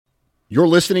You're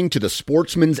listening to the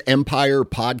Sportsman's Empire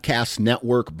Podcast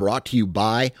Network, brought to you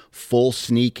by Full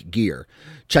Sneak Gear.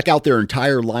 Check out their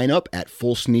entire lineup at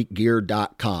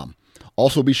fullsneakgear.com.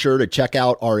 Also be sure to check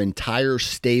out our entire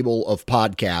stable of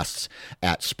podcasts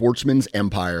at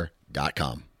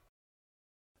sportsmansempire.com.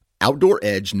 Outdoor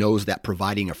Edge knows that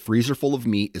providing a freezer full of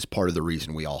meat is part of the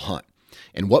reason we all hunt.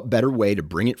 And what better way to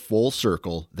bring it full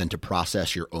circle than to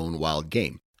process your own wild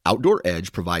game? Outdoor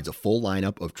Edge provides a full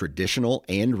lineup of traditional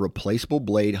and replaceable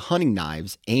blade hunting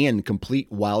knives and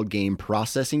complete wild game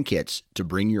processing kits to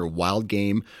bring your wild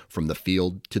game from the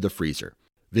field to the freezer.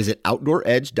 Visit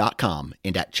OutdoorEdge.com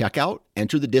and at checkout,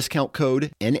 enter the discount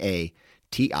code NATION30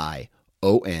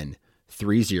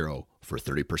 for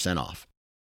 30% off.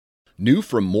 New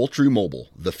from Moultrie Mobile,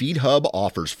 the Feed Hub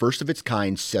offers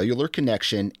first-of-its-kind cellular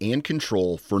connection and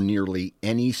control for nearly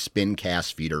any spin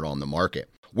cast feeder on the market.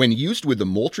 When used with the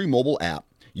Moultrie Mobile app,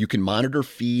 you can monitor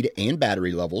feed and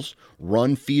battery levels,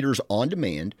 run feeders on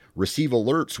demand, receive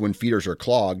alerts when feeders are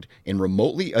clogged, and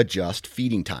remotely adjust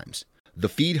feeding times. The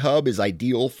Feed Hub is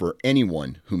ideal for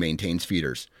anyone who maintains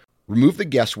feeders. Remove the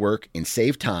guesswork and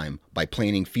save time by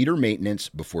planning feeder maintenance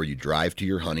before you drive to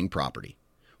your hunting property.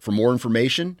 For more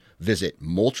information, visit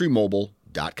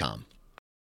MoultrieMobile.com.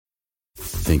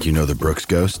 Think you know the Brooks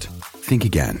Ghost? Think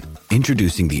again.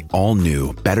 Introducing the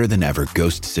all-new, better-than-ever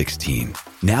Ghost 16.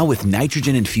 Now with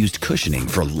nitrogen-infused cushioning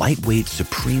for lightweight,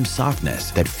 supreme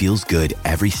softness that feels good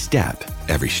every step,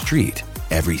 every street,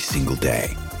 every single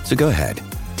day. So go ahead,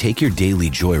 take your daily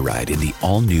joyride in the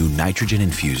all-new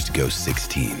nitrogen-infused Ghost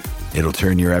 16. It'll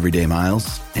turn your everyday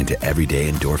miles into everyday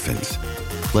endorphins.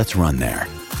 Let's run there.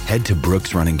 Head to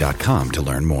brooksrunning.com to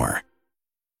learn more.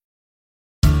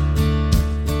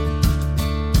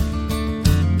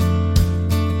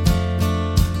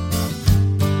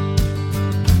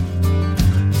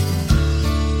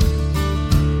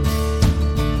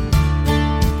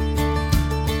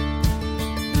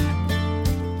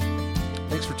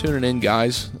 Tuning in,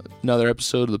 guys. Another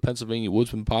episode of the Pennsylvania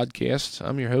Woodsman Podcast.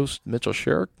 I'm your host, Mitchell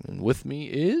Sherrick, and with me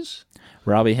is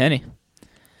Robbie Henney.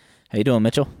 How you doing,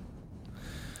 Mitchell?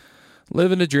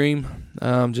 Living the dream.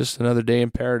 Just another day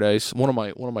in paradise. One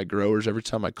of my growers, every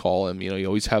time I call him, you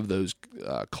always have those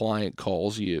client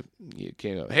calls. You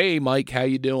can't go, hey, Mike, how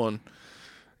you doing?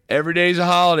 Every day's a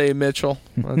holiday, Mitchell.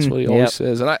 That's what he always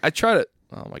says. And I try to,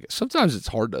 oh my God, sometimes it's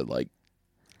hard to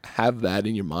have that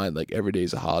in your mind, like every day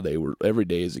is a holiday, where every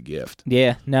day is a gift.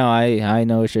 Yeah, no, I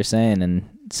know what you're saying, and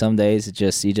some days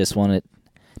you just want it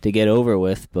to get over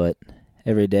with, but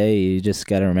every day you just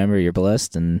got to remember you're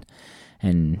blessed and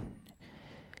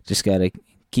just got to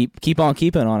keep on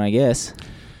keeping on, I guess.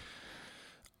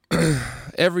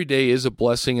 Every day is a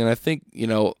blessing, and I think,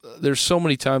 there's so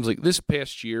many times, like this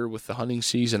past year with the hunting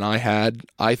season I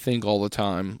think all the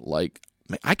time, like,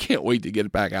 I can't wait to get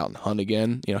back out and hunt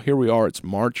again. Here we are, it's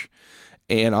March,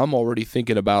 and I'm already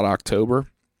thinking about October.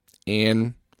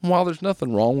 And while there's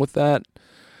nothing wrong with that,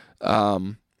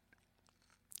 don't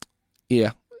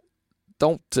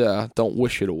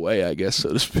wish it away, I guess,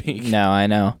 so to speak. No, I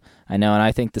know, and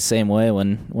I think the same way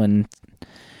when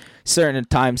certain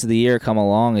times of the year come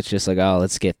along, it's just like, oh,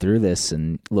 let's get through this,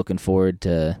 and looking forward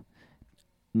to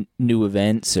new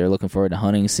events, or looking forward to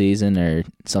hunting season, or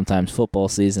sometimes football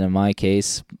season in my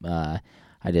case. I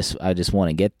just want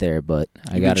to get there, but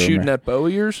I got to shooting that bow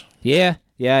of yours? Yeah,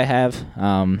 I have.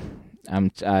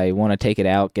 I want to take it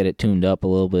out, get it tuned up a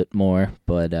little bit more,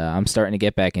 but I'm starting to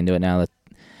get back into it now that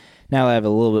I have a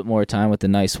little bit more time with the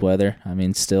nice weather. I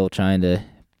mean, still trying to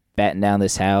batten down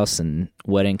this house and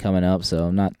wedding coming up,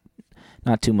 so not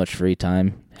too much free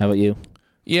time. How about you?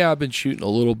 Yeah, I've been shooting a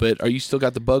little bit. Are you still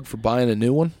got the bug for buying a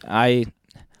new one?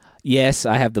 Yes,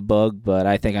 I have the bug, but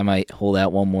I think I might hold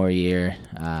out one more year.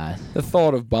 The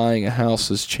thought of buying a house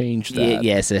has changed that.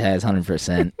 Yes, it has,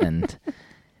 100%. And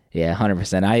yeah,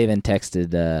 100%. I even texted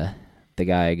the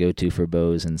guy I go to for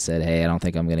bows and said, hey, I don't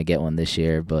think I'm going to get one this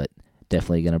year, but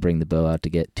definitely going to bring the bow out to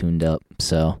get tuned up.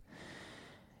 So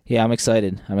yeah, I'm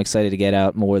excited. I'm excited to get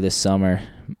out more this summer.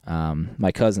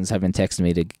 My cousins have been texting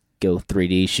me to go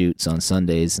 3D shoots on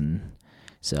Sundays, and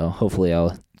so hopefully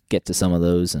I'll get to some of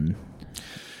those. And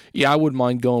yeah, I wouldn't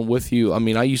mind going with you. I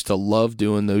mean, I used to love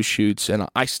doing those shoots, and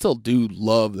I still do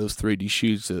love those 3D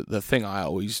shoots. The thing I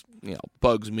always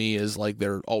bugs me is like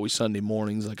they're always Sunday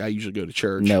mornings. Like I usually go to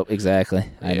church. Nope, exactly.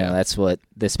 I know that's what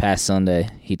this past Sunday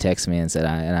he texted me and said.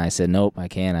 I said nope, I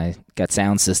can't. I got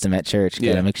sound system at church.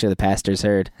 Got to make sure the pastor's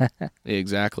heard.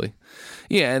 Exactly.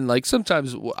 Yeah, and like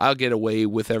sometimes I'll get away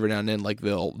with every now and then. Like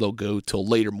they'll go till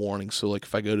later morning. So like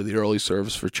if I go to the early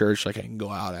service for church, like I can go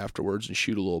out afterwards and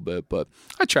shoot a little bit. But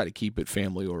I try to keep it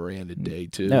family oriented day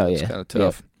too. Oh, it's kind of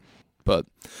tough. But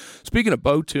speaking of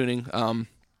bow tuning,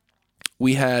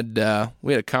 we had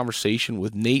a conversation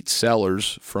with Nate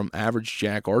Sellers from Average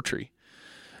Jack Archery.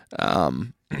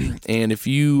 And if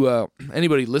you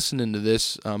anybody listening to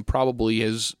this probably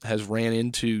has ran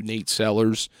into Nate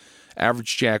Sellers,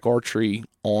 Average Jack Archery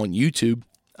on YouTube.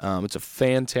 It's a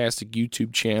fantastic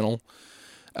YouTube channel.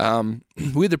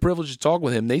 We had the privilege to talk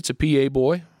with him. Nate's a PA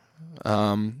boy.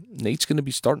 Nate's going to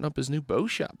be starting up his new bow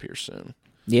shop here soon.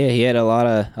 Yeah, he had a lot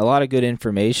of good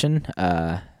information.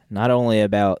 Not only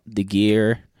about the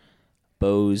gear,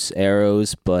 bows,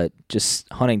 arrows, but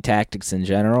just hunting tactics in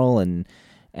general,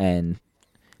 and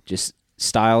just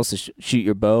styles to shoot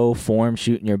your bow, form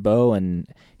shooting your bow, and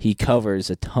he covers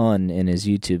a ton in his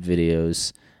YouTube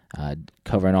videos,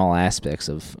 covering all aspects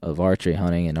of archery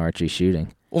hunting and archery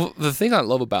shooting. Well, the thing I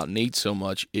love about Nate so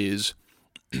much is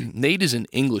Nate is an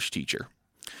English teacher.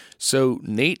 So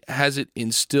Nate has it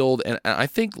instilled, and I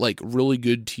think like really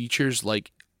good teachers,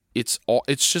 like it's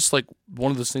just like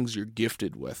one of those things you're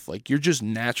gifted with. Like you're just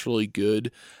naturally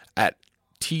good at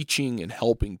teaching and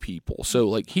helping people. So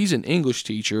like he's an English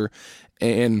teacher,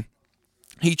 and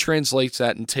he translates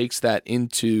that and takes that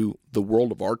into the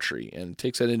world of archery and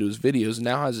takes that into his videos, and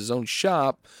now has his own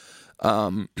shop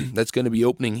that's going to be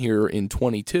opening here in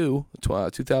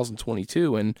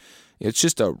 2022, and it's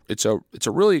just it's a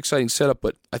really exciting setup.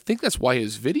 But I think that's why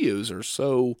his videos are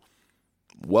so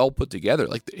well put together.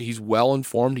 Like he's well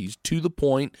informed, he's to the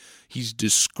point, he's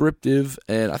descriptive,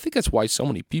 and I think that's why so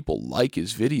many people like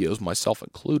his videos, myself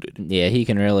included. Yeah, he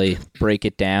can really break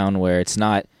it down where it's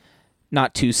not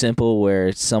too simple,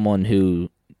 where someone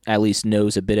who at least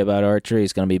knows a bit about archery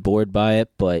is going to be bored by it,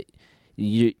 but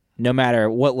no matter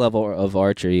what level of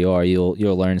archery you are,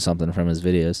 you'll learn something from his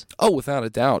videos. Oh, without a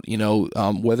doubt.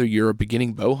 Whether you're a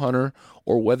beginning bow hunter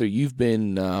or whether you've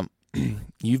been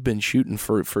shooting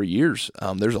for years,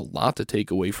 there's a lot to take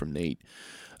away from Nate.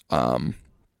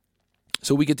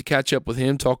 So we get to catch up with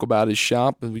him, talk about his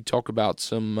shop, and we talk about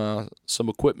some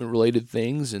equipment related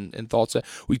things and thoughts.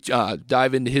 We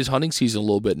dive into his hunting season a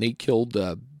little bit. Nate killed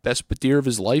best deer of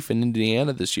his life in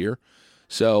Indiana this year.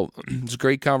 So it's a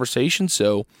great conversation.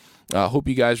 So I hope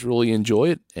you guys really enjoy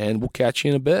it, and we'll catch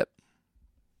you in a bit.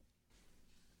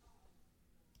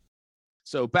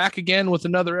 So back again with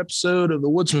another episode of the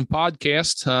Woodsman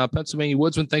Podcast. Pennsylvania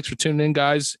Woodsman, thanks for tuning in,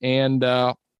 guys. And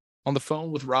on the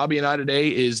phone with Robbie and I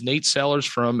today is Nate Sellers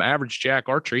from Average Jack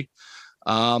Archery.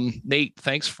 Nate,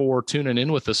 thanks for tuning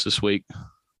in with us this week.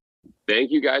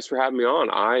 Thank you guys for having me on.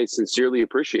 I sincerely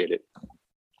appreciate it.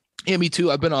 Yeah, me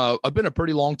too. I've been a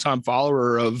pretty long time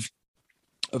follower of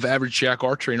Average Jack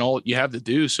Archery and all you have to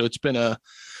do. So it's been a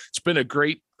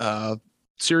great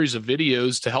series of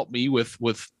videos to help me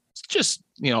with just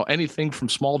anything from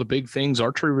small to big things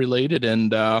archery related,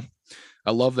 and I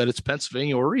love that it's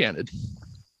Pennsylvania oriented.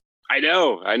 I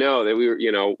know that we were.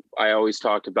 I always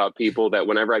talked about people that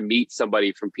whenever I meet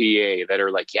somebody from PA that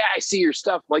are like, "Yeah, I see your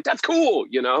stuff." I'm like, that's cool.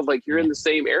 Like you're in the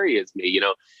same area as me.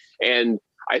 And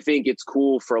I think it's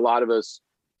cool for a lot of us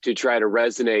to try to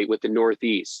resonate with the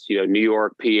Northeast, New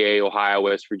York, PA, Ohio,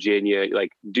 West Virginia,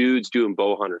 like dudes doing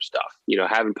bow hunter stuff,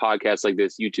 having podcasts like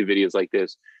this, YouTube videos like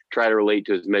this, try to relate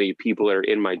to as many people that are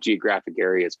in my geographic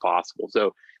area as possible.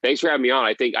 So thanks for having me on.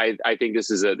 I think this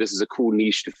is a cool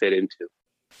niche to fit into.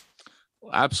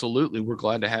 Absolutely. We're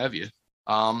glad to have you.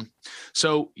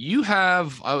 So you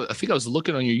have, I think I was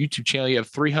looking on your YouTube channel, you have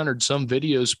 300 some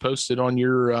videos posted on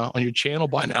your channel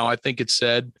by now, I think it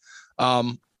said.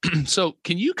 So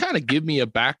can you kind of give me a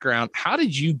background? How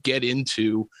did you get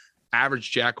into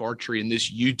Average Jack Archery in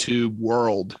this YouTube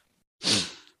world?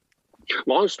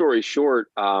 Long story short,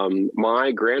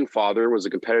 my grandfather was a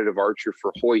competitive archer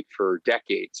for Hoyt for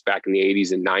decades back in the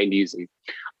 80s and 90s. And,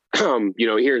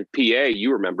 here in PA,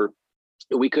 you remember,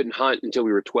 we couldn't hunt until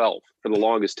we were 12 for the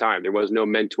longest time. There was no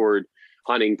mentored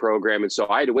hunting program. And so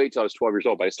I had to wait till I was 12 years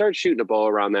old, but I started shooting a bow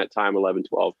around that time, 11,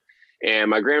 12.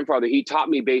 And my grandfather, he taught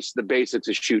me the basics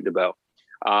of shooting a bow.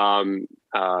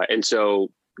 And so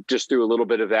just through a little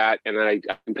bit of that. And then I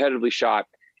competitively shot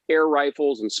air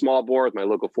rifles and small bore with my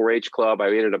local 4-H club. I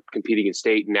ended up competing in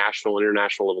state, national,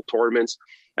 international level tournaments.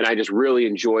 And I just really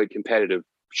enjoyed competitive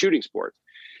shooting sports.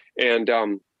 And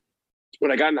when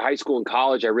I got into high school and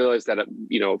college, I realized that,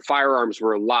 firearms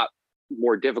were a lot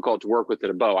more difficult to work with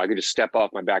than a bow. I could just step off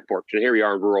my back porch. And here we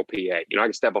are in rural PA. I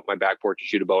can step off my back porch and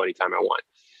shoot a bow anytime I want.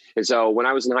 And so when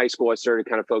I was in high school, I started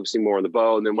kind of focusing more on the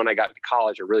bow. And then when I got to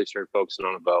college, I really started focusing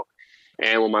on a bow.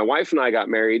 And when my wife and I got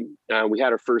married, we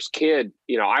had our first kid.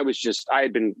 I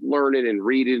had been learning and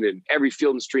reading in every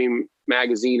Field and Stream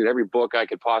magazine and every book I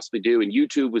could possibly do. And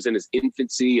YouTube was in its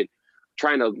infancy. And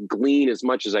trying to glean as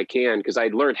much as I can, because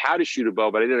I'd learned how to shoot a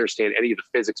bow, but I didn't understand any of the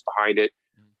physics behind it,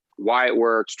 why it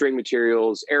worked, string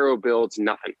materials, arrow builds,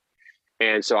 nothing.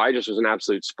 And so I just was an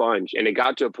absolute sponge. And it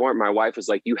got to a point where my wife was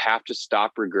like, you have to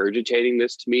stop regurgitating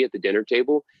this to me at the dinner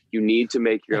table. You need to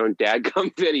make your own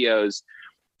dadgum videos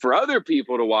for other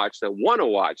people to watch that want to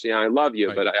watch. I love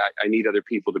you, but I need other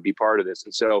people to be part of this.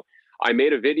 And so I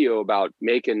made a video about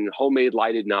making homemade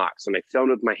lighted nocks, and I filmed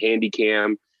with my handy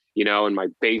cam, in my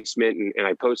basement, and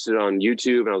I posted it on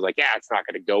YouTube, and I was like, yeah, it's not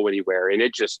going to go anywhere. And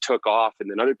it just took off.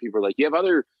 And then other people were like, you have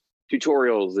other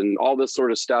tutorials and all this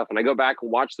sort of stuff. And I go back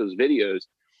and watch those videos,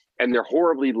 and they're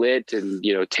horribly lit and,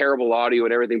 terrible audio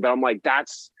and everything. But I'm like, that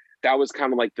was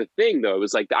kind of like the thing, though. It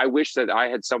was like, I wish that I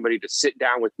had somebody to sit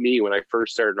down with me when I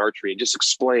first started archery and just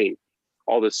explain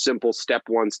all this simple step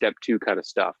 1, step 2 kind of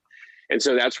stuff. And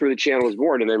so that's where the channel was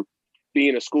born. And then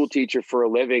being a school teacher for a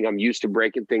living, I'm used to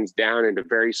breaking things down into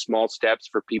very small steps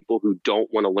for people who don't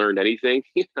want to learn anything.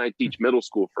 I teach middle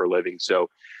school for a living. So,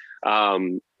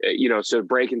 so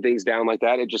breaking things down like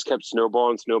that, it just kept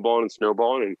snowballing.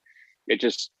 And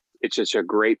it's just a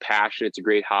great passion. It's a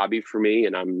great hobby for me.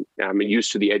 And I'm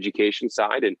used to the education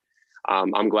side. And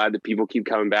I'm glad that people keep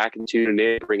coming back and tuning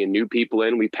in, bringing new people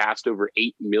in. We passed over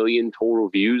 8 million total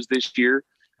views this year.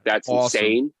 That's awesome.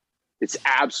 Insane. It's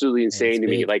absolutely insane to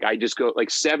me. Like, I just go,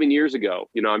 like, 7 years ago,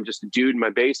 I'm just a dude in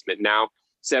my basement. Now,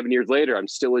 7 years later, I'm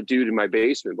still a dude in my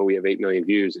basement, but we have 8 million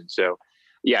views. And so,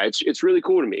 yeah, it's really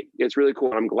cool to me. It's really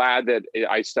cool. I'm glad that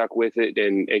I stuck with it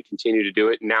and continue to do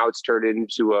it. Now it's turned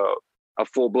into a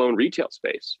full-blown retail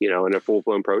space, and a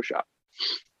full-blown pro shop.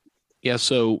 Yeah.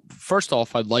 So first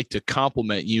off, I'd like to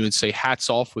compliment you and say hats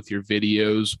off with your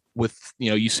videos. With,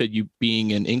 you said you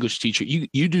being an English teacher,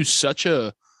 you do such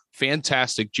a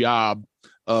fantastic job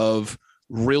of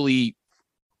really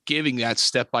giving that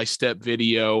step-by-step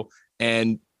video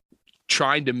and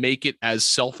trying to make it as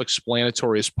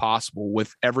self-explanatory as possible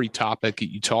with every topic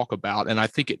that you talk about. And I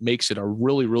think it makes it a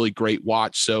really, really great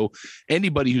watch. So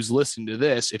anybody who's listening to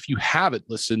this, if you haven't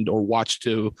listened or watched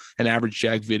to an Average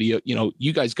Jag video,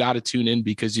 you guys got to tune in,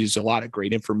 because there's a lot of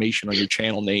great information on your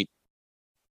channel, Nate.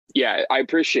 Yeah, I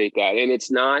appreciate that. And it's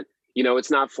not,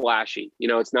 it's not flashy,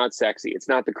 it's not sexy. It's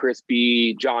not the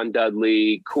crispy John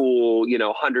Dudley, cool,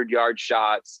 100-yard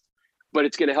shots, but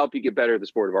it's going to help you get better at the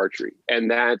sport of archery. And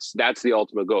that's the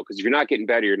ultimate goal. Because if you're not getting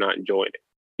better, you're not enjoying it.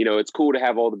 It's cool to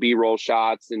have all the B-roll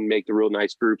shots and make the real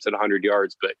nice groups at 100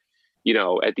 yards. But,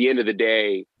 at the end of the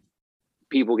day,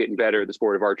 people getting better at the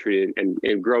sport of archery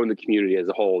and growing the community as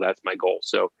a whole, that's my goal.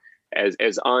 So as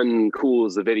uncool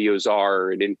as the videos are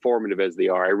and informative as they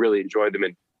are, I really enjoy them.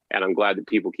 And I'm glad that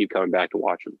people keep coming back to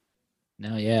watch them.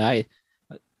 No, yeah,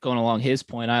 going along his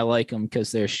point, I like them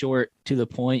because they're short, to the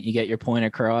point. You get your point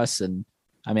across. And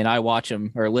I mean, I watch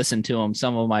them or listen to them.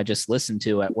 Some of them I just listen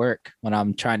to at work when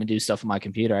I'm trying to do stuff on my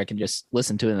computer. I can just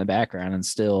listen to it in the background and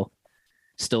still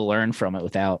learn from it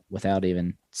without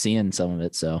even seeing some of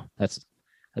it. So that's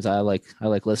I like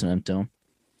listening to them.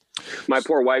 My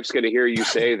poor wife's going to hear you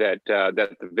say that the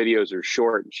videos are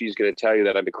short, and she's going to tell you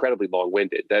that I'm incredibly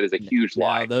long-winded. That is a huge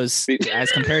lie. Those,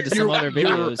 as compared to some other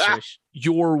videos,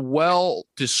 you're well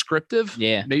descriptive.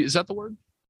 Yeah, is that the word?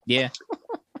 Yeah.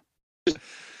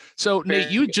 So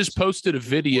Nate, you just posted a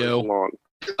video.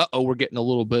 We're getting a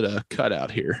little bit of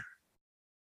cutout here.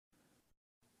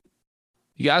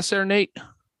 You got us there, Nate?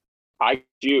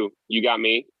 You got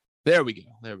me. There we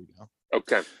go.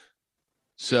 Okay.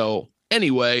 So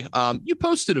anyway, you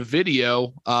posted a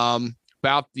video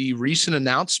about the recent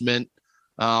announcement.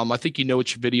 I think you know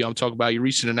which video I'm talking about. Your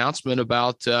recent announcement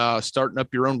about starting up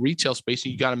your own retail space,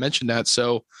 and you got to mention that.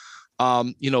 So,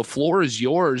 floor is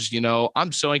yours.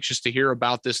 I'm so anxious to hear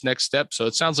about this next step. So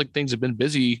it sounds like things have been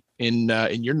busy in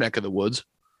your neck of the woods.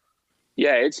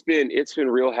 Yeah, it's been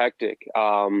real hectic.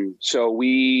 So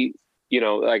we,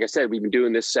 like I said, we've been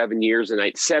doing this 7 years, and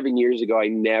 7 years ago, I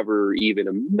never even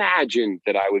imagined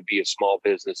that I would be a small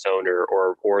business owner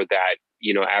or that,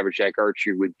 Average Jag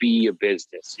Archery would be a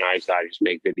business. And I decided to just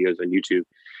make videos on YouTube.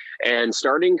 And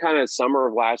starting kind of summer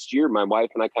of last year, my wife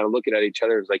and I kind of looking at each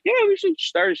other and was like, yeah, we should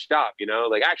start a shop,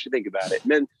 actually think about it.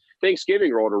 And then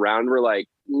Thanksgiving rolled around. We're like,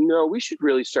 no, we should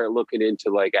really start looking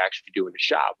into actually doing a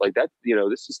shop like that.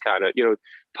 This is kind of,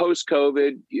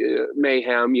 post-COVID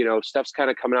mayhem, stuff's kind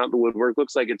of coming out of the woodwork.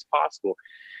 Looks like it's possible.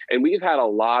 And we've had a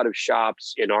lot of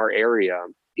shops in our area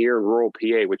here in rural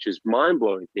PA, which is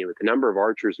mind-blowing to me with the number of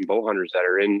archers and bow hunters that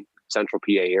are in central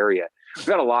PA area. We've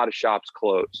had a lot of shops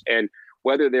close, and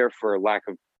whether they're for lack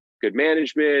of good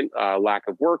management, lack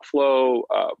of workflow,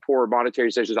 poor monetary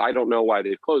decisions, I don't know why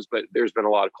they've closed, but there's been a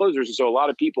lot of closures. And so a lot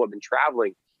of people have been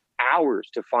traveling hours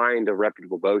to find a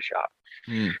reputable bow shop.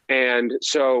 And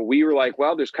so we were like,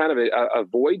 well, there's kind of a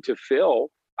void to fill.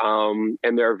 And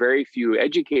there are very few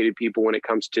educated people when it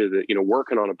comes to the,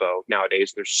 working on a bow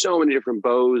nowadays. There's so many different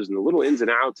bows and the little ins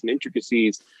and outs and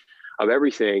intricacies of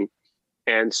everything.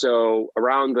 And so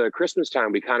around the Christmas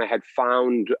time, we kind of had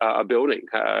found a building,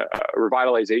 a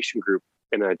revitalization group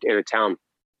in a town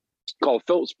called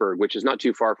Phillipsburg, which is not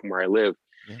too far from where I live.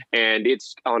 Yeah. And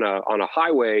it's on a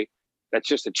highway that's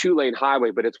just a 2-lane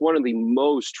highway, but it's one of the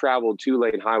most traveled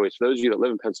 2-lane highways. For those of you that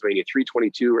live in Pennsylvania,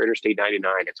 322 or Interstate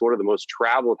 99, it's one of the most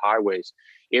traveled highways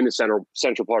in the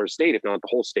central part of the state, if not the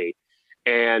whole state.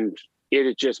 And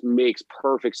it just makes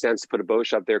perfect sense to put a bow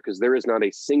shop there, because there is not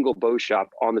a single bow shop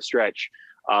on the stretch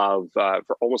of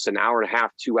for almost an hour and a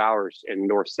half, 2 hours in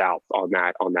north-south on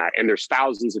that. And there's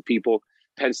thousands of people.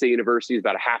 Penn State University is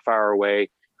about a half hour away.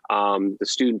 The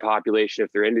student population,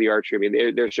 if they're into the archery, I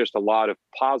mean, there's just a lot of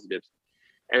positives.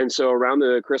 And so around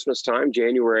the Christmas time,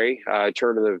 January,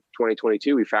 turn of the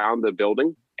 2022, we found the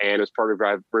building, and as part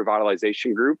of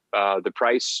revitalization group, the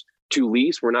price to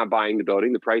lease, we're not buying the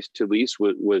building. The price to lease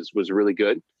was really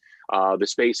good. The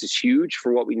space is huge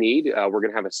for what we need. We're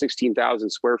going to have a 16,000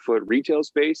 square foot retail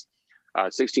space,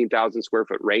 16,000 square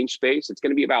foot range space. It's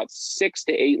going to be about 6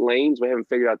 to 8 lanes. We haven't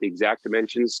figured out the exact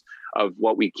dimensions of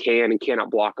what we can and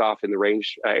cannot block off in the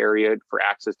range area for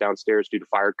access downstairs due to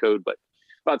fire code, but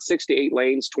about 6 to 8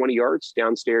 lanes, 20 yards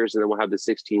downstairs, and then we'll have the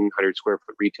 1,600 square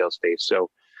foot retail space. So,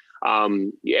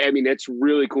 yeah, I mean, it's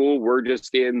really cool. We're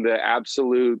just in the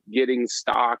absolute getting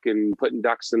stock and putting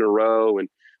ducks in a row and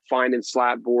finding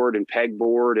slat board and peg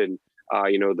board and,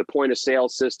 the point of sale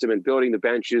system and building the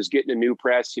benches, getting a new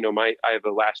press. I have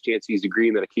a Last Chance Easy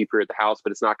Green that I keep here at the house, but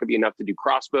it's not going to be enough to do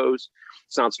crossbows.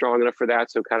 It's not strong enough for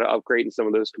that. So kind of upgrading some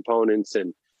of those components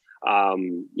and,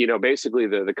 basically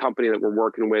the company that we're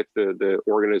working with, the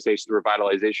organization, the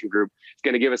revitalization group, is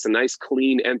going to give us a nice,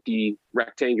 clean, empty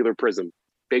rectangular prism,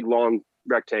 big, long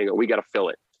rectangle. We got to fill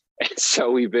it. And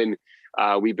so we've been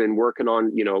working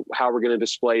on, how we're going to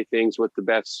display things with the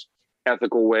best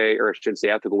ethical way, or I shouldn't say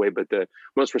ethical way, but the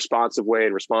most responsive way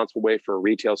and responsible way for a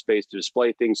retail space to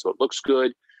display things so it looks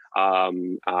good,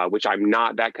 which I'm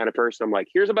not that kind of person. I'm like,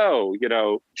 here's a bow,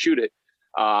 shoot it.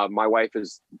 My wife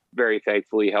is very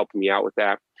thankfully helping me out with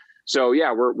that. So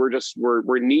yeah,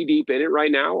 we're knee deep in it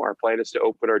right now. Our plan is to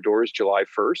open our doors July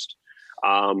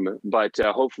 1st. But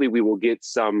hopefully we will get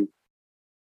some,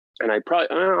 and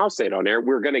I'll say it on air.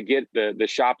 We're going to get the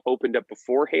shop opened up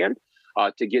beforehand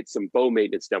to get some bow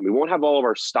maintenance done. We won't have all of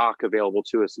our stock available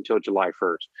to us until July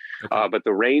 1st. Okay. But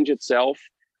the range itself,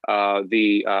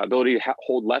 the ability to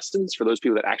hold lessons for those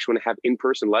people that actually want to have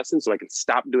in-person lessons, so I can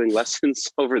stop doing lessons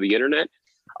over the internet,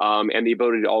 and the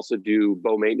ability to also do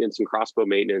bow maintenance and crossbow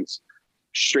maintenance,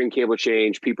 string cable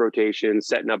change, peep rotation,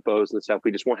 setting up bows and stuff.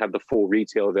 We just won't have the full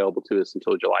retail available to us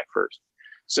until July 1st.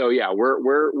 So yeah,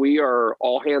 we are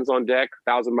all hands on deck,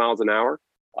 1,000 miles an hour.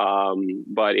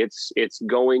 But it's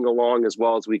going along as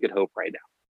well as we could hope right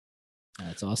now.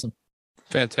 That's awesome.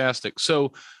 Fantastic.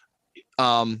 So,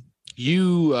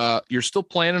 you're still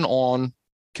planning on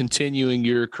continuing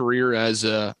your career as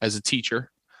a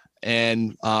teacher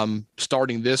and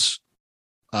starting this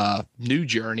new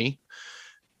journey.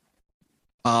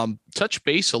 Touch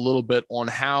base a little bit on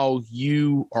how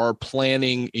you are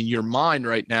planning in your mind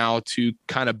right now to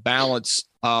kind of balance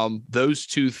those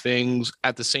two things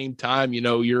at the same time.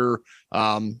 You're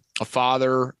a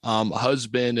father, a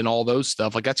husband, and all those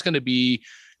stuff. Like, that's going to be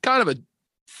kind of a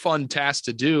fun task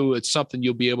to do. It's something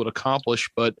you'll be able to accomplish,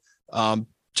 but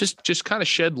just kind of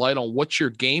shed light on what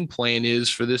your game plan is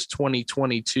for this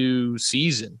 2022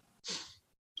 season.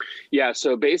 Yeah,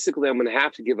 so basically I'm going to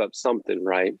have to give up something,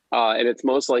 right? And it's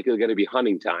most likely going to be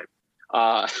hunting time.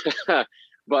 But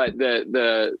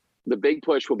the big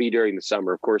push will be during the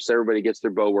summer. Of course, everybody gets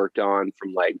their bow worked on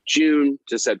from like June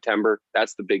to September.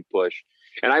 That's the big push.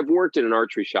 And I've worked in an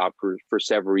archery shop for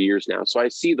several years now, so I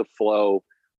see the flow.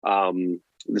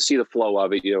 The flow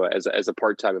of it, as a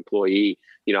part-time employee.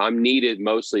 I'm needed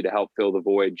mostly to help fill the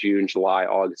void June, July,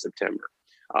 August, September.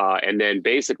 And then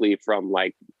basically from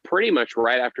like pretty much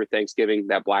right after Thanksgiving,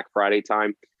 that Black Friday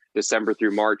time, December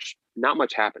through March, not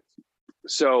much happens.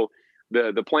 So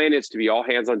the plan is to be all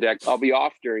hands on deck. I'll be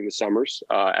off during the summers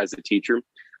as a teacher.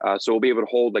 So we'll be able to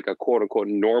hold like a quote unquote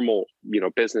normal,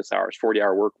 business hours,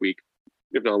 40-hour work week,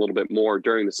 if not a little bit more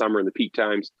during the summer and the peak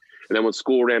times. And then when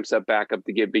school ramps up back up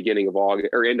to beginning of August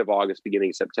or end of August,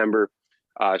 beginning of September,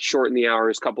 shorten the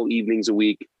hours, couple evenings a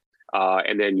week.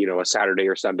 And then, a Saturday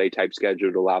or Sunday type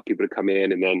schedule to allow people to come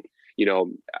in. And then,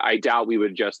 I doubt we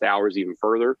would adjust the hours even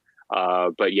further.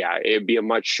 But yeah, it'd be a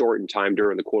much shortened time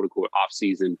during the quote unquote off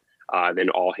season then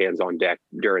all hands on deck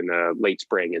during the late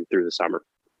spring and through the summer.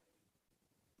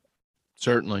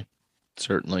 Certainly.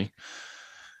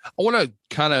 I want to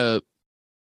kind of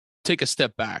take a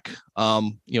step back.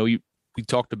 We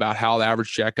talked about how the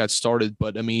Average Jack got started,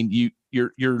 but I mean,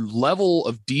 your level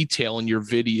of detail in your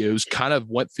videos kind of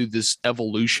went through this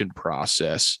evolution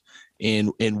process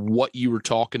in what you were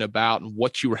talking about and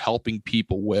what you were helping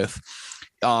people with.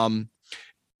 Some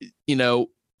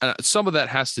of that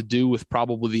has to do with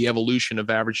probably the evolution of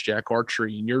Average Jack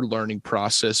Archery in your learning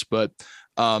process, but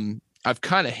I've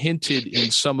kind of hinted in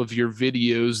some of your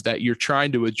videos that you're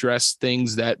trying to address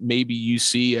things that maybe you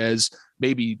see as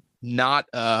maybe not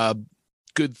a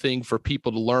good thing for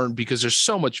people to learn, because there's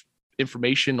so much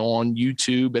information on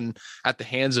YouTube and at the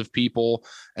hands of people.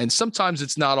 And sometimes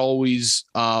it's not always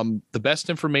the best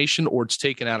information, or it's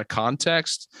taken out of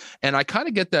context. And I kind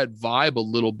of get that vibe a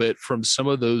little bit from some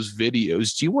of those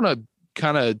videos. Do you want to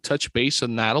kind of touch base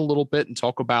on that a little bit and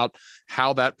talk about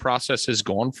how that process has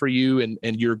gone for you and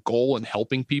your goal in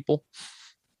helping people?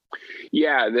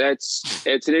 Yeah, it's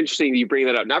an interesting, you bring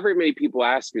that up. Not very many people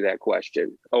ask me that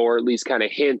question, or at least kind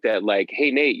of hint that, like,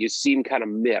 hey, Nate, you seem kind of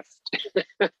miffed.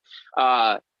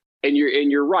 And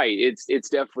you're right. It's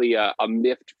definitely a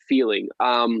miffed feeling.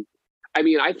 I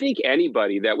mean, I think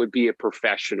anybody that would be a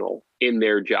professional in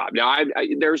their job. Now,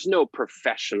 there's no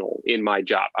professional in my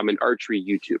job. I'm an archery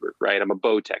YouTuber, right? I'm a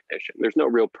bow technician. There's no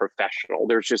real professional.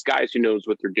 There's just guys who knows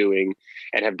what they're doing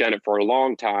and have done it for a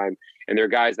long time. And there are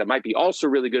guys that might be also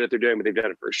really good at what they're doing, but they've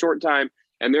done it for a short time.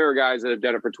 And there are guys that have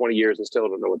done it for 20 years and still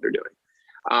don't know what they're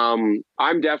doing.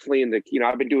 I'm definitely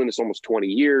I've been doing this almost 20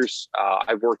 years.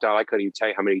 I've worked out, I couldn't even tell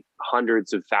you how many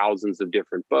hundreds of thousands of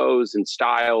different bows and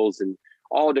styles, and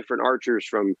all different archers,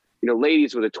 from,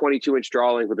 ladies with a 22-inch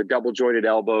draw length with a double jointed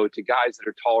elbow to guys that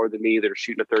are taller than me that are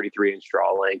shooting a 33-inch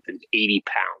draw length and 80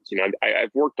 pounds.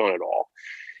 I've worked on it all.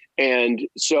 And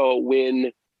so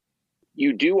when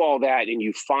you do all that and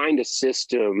you find a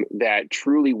system that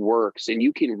truly works, and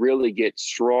you can really get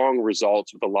strong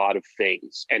results with a lot of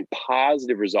things and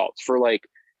positive results for like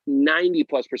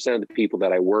 90+% of the people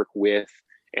that I work with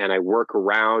and I work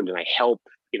around and I help,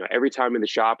 every time in the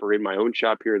shop or in my own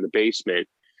shop here in the basement,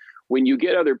 when you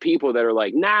get other people that are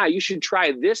like, nah, you should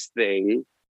try this thing,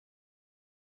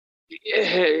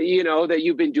 that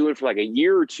you've been doing for like a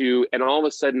year or two, and all of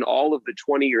a sudden all of the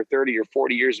 20 or 30 or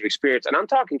 40 years of experience, and I'm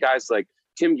talking guys like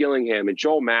Tim Gillingham and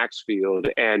Joel Maxfield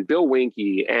and Bill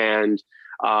Winke and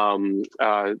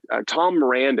Tom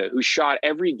Miranda, who shot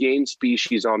every game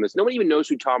species on this. Nobody even knows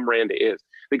who Tom Miranda is.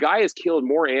 The guy has killed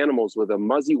more animals with a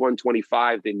Muzzy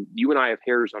 125 than you and I have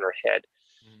hairs on our head.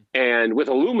 And with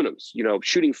aluminums,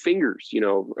 shooting fingers,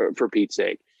 for Pete's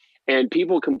sake. And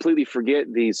people completely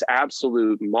forget these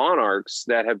absolute monarchs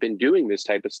that have been doing this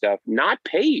type of stuff, not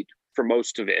paid for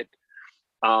most of it,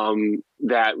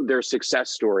 that their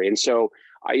success story. And so,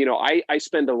 I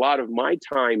spend a lot of my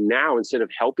time now, instead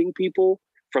of helping people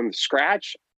from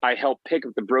scratch, I help pick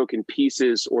up the broken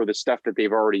pieces or the stuff that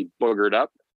they've already boogered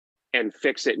up and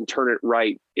fix it and turn it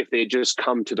right if they just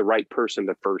come to the right person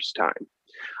the first time.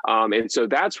 And so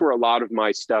that's where a lot of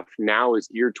my stuff now is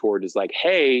geared toward, is like,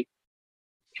 hey,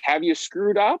 have you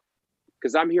screwed up?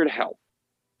 Because I'm here to help.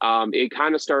 It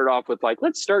kind of started off with like,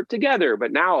 let's start together.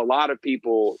 But now a lot of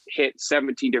people hit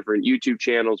 17 different YouTube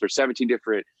channels or 17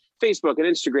 different Facebook and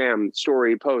Instagram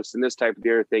story posts and this type of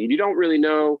the other thing. And you don't really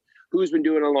know who's been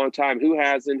doing it a long time, who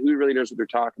hasn't, who really knows what they're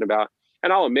talking about.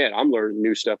 And I'll admit, I'm learning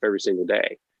new stuff every single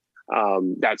day.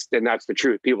 That's the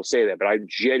truth. People say that, but I'm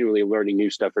genuinely learning new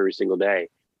stuff every single day.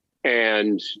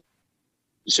 And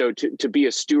so to be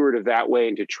a steward of that way,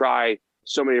 and to try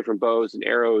so many different bows and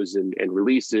arrows and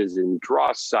releases and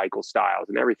draw cycle styles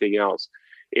and everything else,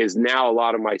 is now a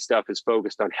lot of my stuff is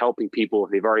focused on helping people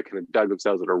if they've already kind of dug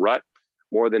themselves in a rut,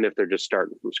 more than if they're just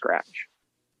starting from scratch.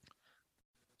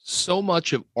 So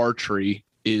much of archery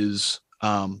is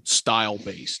style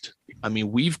based. I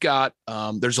mean, we've got,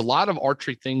 there's a lot of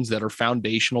archery things that are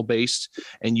foundational based,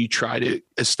 and you try to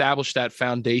establish that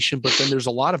foundation, but then there's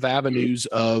a lot of avenues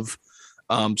of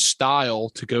style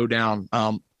to go down.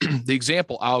 The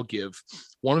example I'll give,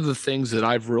 one of the things that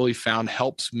I've really found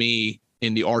helps me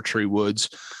in the archery woods,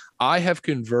 I have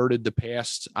converted the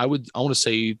past, I want to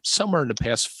say somewhere in the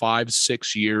past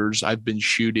 5-6 years, I've been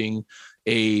shooting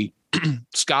a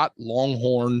Scott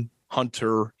Longhorn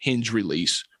Hunter hinge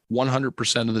release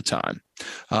 100% of the time.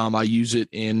 I use it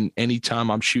in any time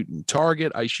I'm shooting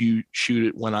target. I shoot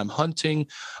it when I'm hunting.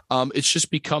 It's just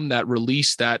become that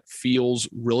release that feels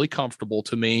really comfortable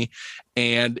to me.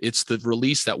 And it's the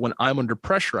release that when I'm under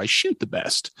pressure, I shoot the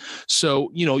best. So,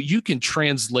 you can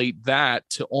translate that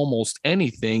to almost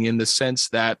anything, in the sense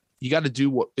that You got to do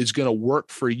what is going to work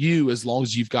for you as long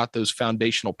as you've got those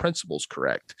foundational principles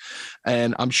correct.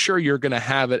 And I'm sure you're going to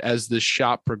have it as this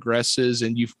shop progresses,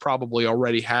 and you've probably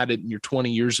already had it in your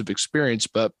 20 years of experience,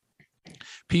 but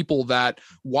people that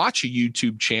watch a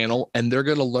YouTube channel and they're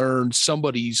going to learn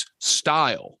somebody's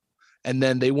style, and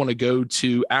then they want to go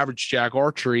to Average Jack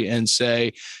Archery and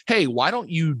say, hey, why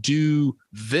don't you do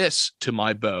this to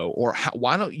my bow? Or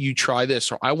why don't you try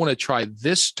this? Or I want to try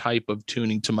this type of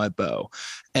tuning to my bow.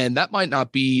 And that might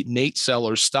not be Nate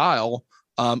Seller's style,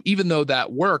 even though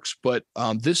that works, but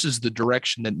this is the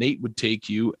direction that Nate would take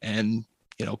you, and,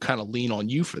 kind of lean on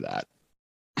you for that.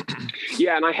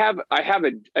 Yeah. And I have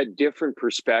a different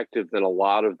perspective than a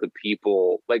lot of the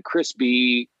people like Chris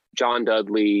B, John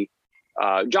Dudley,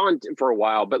 John for a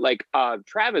while, but like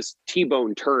Travis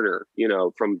T-Bone Turner,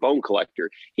 from Bone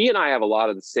Collector, he and I have a lot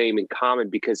of the same in common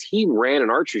because he ran an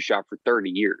archery shop for 30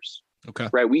 years. Okay.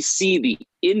 Right. We see the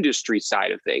industry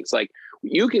side of things. Like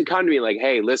you can come to me like,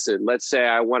 hey, listen, let's say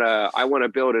I want to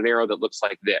build an arrow that looks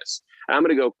like this. And I'm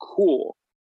going to go, cool.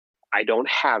 I don't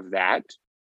have that.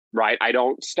 Right. I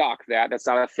don't stock that. That's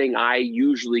not a thing I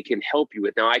usually can help you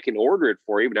with. Now I can order it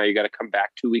for you, but now you got to come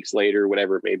back 2 weeks later,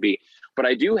 whatever it may be. But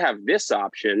I do have this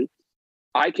option.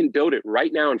 I can build it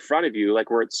right now in front of you, like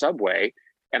we're at Subway,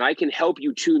 and I can help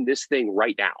you tune this thing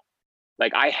right now.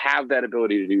 Like I have that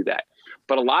ability to do that.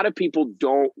 But a lot of people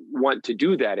don't want to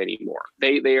do that anymore.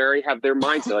 They already have their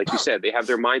mindset. Like you said, they have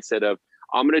their mindset of,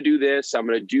 I'm going to do this. I'm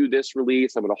going to do this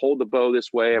release. I'm going to hold the bow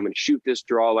this way. I'm going to shoot this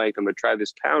draw length. I'm going to try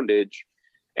this poundage.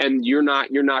 And you're not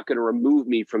going to remove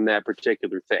me from that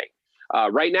particular thing.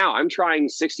 Right now, I'm trying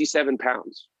 67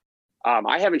 pounds.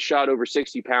 I haven't shot over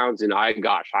 60 pounds in, I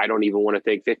don't even want to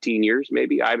think 15 years,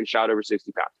 maybe. I haven't shot over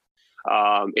 60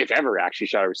 pounds. If ever actually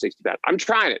shot over 60 pounds. I'm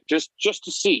trying it just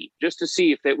to see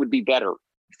if it would be better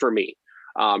for me.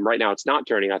 Right now, it's not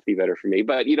turning out to be better for me.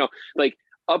 But, like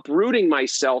uprooting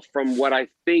myself from what I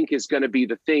think is going to be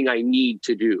the thing I need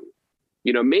to do.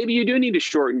 Maybe you do need to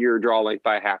shorten your draw length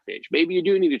by a half inch. Maybe you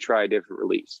do need to try a different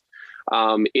release.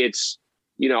 It's,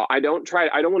 I don't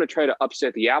want to try to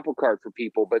upset the apple cart for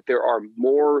people, but there are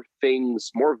more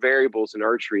variables in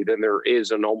archery than there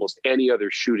is in almost any other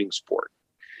shooting sport.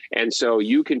 And so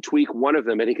you can tweak one of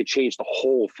them and it could change the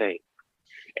whole thing.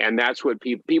 And that's what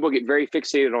people get very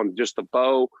fixated on, just the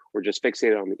bow or just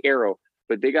fixated on the arrow.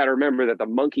 But they got to remember that the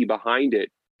monkey behind it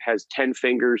has 10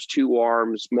 fingers, 2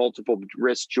 arms, multiple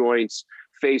wrist joints,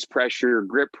 face pressure,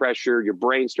 grip pressure. Your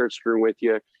brain starts screwing with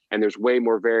you. And there's way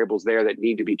more variables there that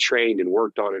need to be trained and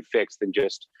worked on and fixed than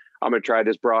just, I'm going to try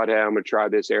this broadhead, I'm going to try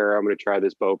this arrow, I'm going to try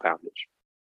this bow poundage.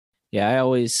 Yeah, I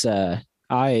always,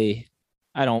 I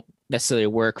don't necessarily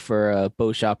work for a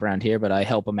bow shop around here, but I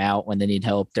help them out when they need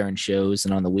help during shows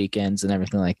and on the weekends and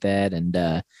everything like that.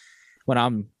 And when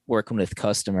I'm working with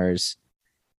customers,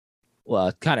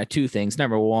 well, kind of 2 things.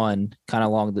 Number one, kind of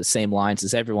along the same lines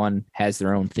as everyone has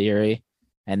their own theory,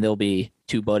 and there'll be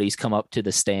 2 buddies come up to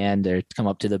the stand or come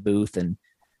up to the booth, and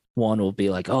one will be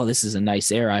like, oh, this is a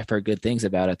nice arrow, I've heard good things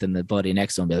about it. Then the buddy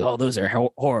next to him will be like, oh, those are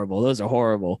horrible. Those are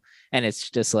horrible. And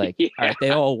it's just like, yeah. All right, they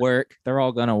all work. They're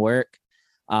all going to work.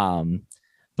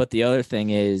 But the other thing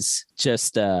is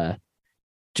just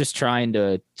trying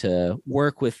to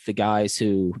work with the guys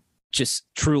who just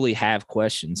truly have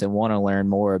questions and want to learn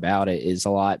more about it is a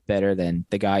lot better than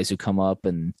the guys who come up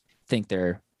and think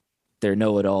they're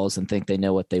know-it-alls and think they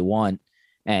know what they want.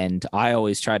 And I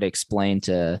always try to explain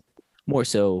to more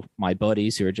so my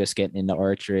buddies who are just getting into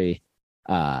archery,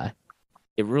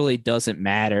 it really doesn't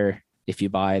matter if you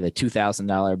buy the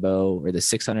 $2,000 bow or the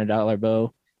 $600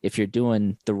 bow. If you're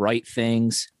doing the right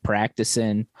things,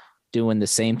 practicing, doing the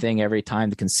same thing every time,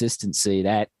 the consistency,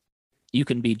 that you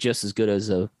can be just as good as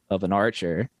of an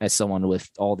archer as someone with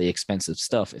all the expensive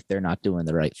stuff if they're not doing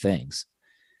the right things.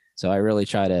 So I really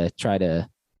try to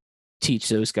teach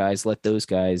those guys, let those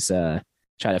guys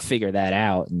try to figure that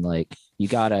out. And like, you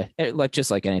gotta, like,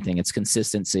 just like anything, it's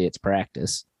consistency, it's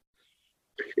practice.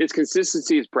 It's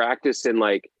consistency, it's practice. And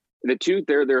like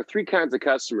there are 3 kinds of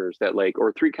customers that like,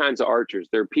 or 3 kinds of archers.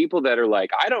 There are people that are like,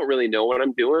 I don't really know what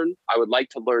I'm doing. I would like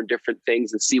to learn different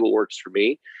things and see what works for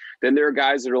me. Then there are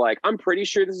guys that are like, I'm pretty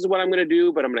sure this is what I'm going to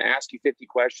do, but I'm going to ask you 50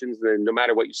 questions. And then no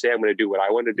matter what you say, I'm going to do what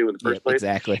I want to do in the first place.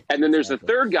 Exactly. And then there's the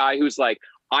third guy who's like,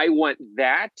 I want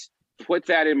that, put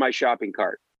that in my shopping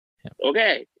cart. Yep.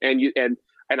 Okay.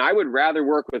 And I would rather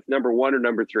work with number 1 or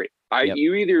number 3. I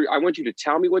want you to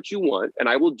tell me what you want and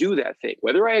I will do that thing,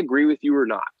 whether I agree with you or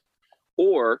not.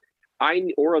 Or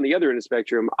on the other end of the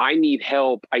spectrum, I need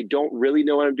help. I don't really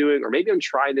know what I'm doing, or maybe I'm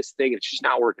trying this thing. It's just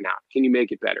not working out. Can you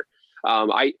make it better?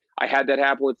 I had that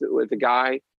happen with a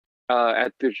guy. I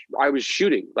was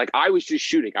shooting. Like I was just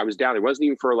shooting. I was down there. It wasn't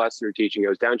even for a lesson or teaching. I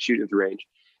was down shooting at the range.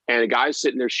 And a guy's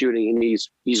sitting there shooting, and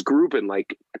he's grouping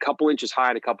like a couple inches high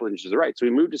and a couple inches to the right. So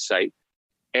we moved his sight,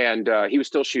 and he was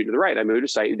still shooting to the right. I moved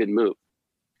his sight, he didn't move.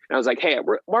 And I was like, hey,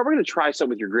 we're going to try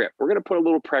something with your grip. We're going to put a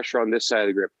little pressure on this side of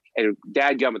the grip. And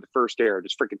dadgum at the first arrow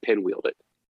just freaking pinwheeled it.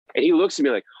 And he looks at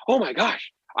me like, oh my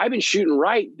gosh, I've been shooting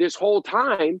right this whole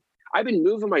time. I've been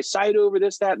moving my sight over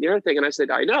this, that, and the other thing. And I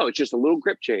said, I know, it's just a little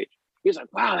grip change. He's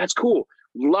like, wow, that's cool.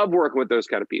 Love working with those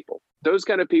kind of people. Those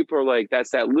kind of people are like,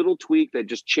 that's that little tweak that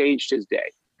just changed his day.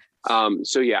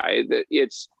 So yeah,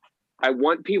 I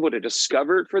want people to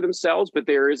discover it for themselves, but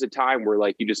there is a time where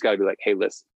like, you just got to be like, hey,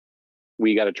 listen,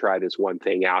 we got to try this one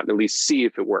thing out and at least see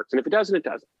if it works. And if it doesn't, it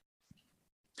doesn't.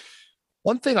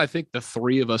 One thing I think the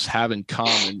three of us have in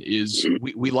common is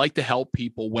we like to help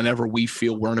people whenever we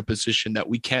feel we're in a position that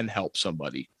we can help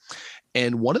somebody.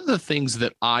 And one of the things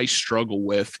that I struggle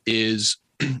with is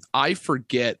I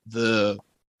forget the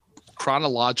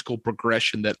chronological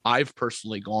progression that I've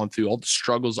personally gone through, all the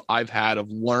struggles I've had of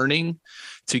learning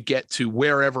to get to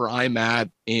wherever I'm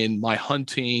at in my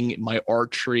hunting, my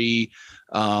archery,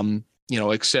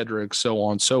 et cetera, so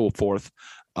on and so forth.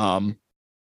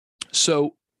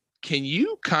 So can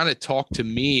you kind of talk to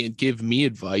me and give me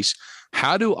advice?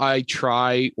 How do I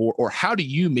try, or how do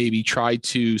you maybe try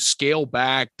to scale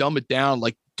back, dumb it down,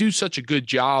 like do such a good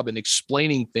job in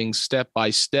explaining things step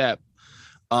by step,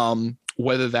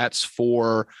 whether that's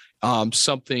for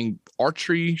something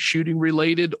archery shooting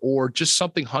related or just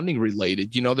something hunting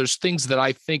related? There's things that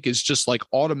I think is just like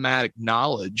automatic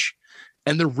knowledge,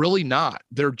 and they're really not.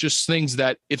 They're just things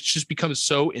that it's just become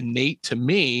so innate to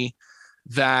me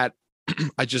that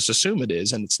I just assume it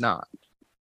is, and it's not.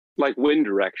 Like wind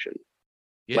direction.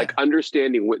 Yeah. Like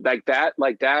understanding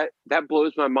that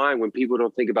blows my mind when people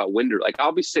don't think about wind. Like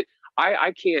I'll be sitting,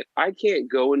 I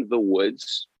can't go into the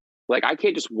woods. Like I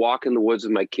can't just walk in the woods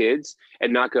with my kids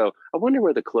and not go, I wonder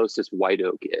where the closest white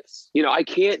oak is. I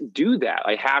can't do that.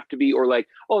 I have to be, or like,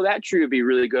 oh, that tree would be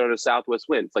really good on a southwest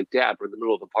wind. It's like, Dad, we're in the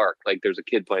middle of the park. Like there's a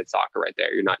kid playing soccer right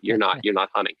there. You're not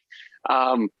hunting.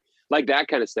 Like that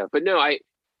kind of stuff. But no,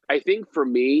 I think for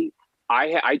me,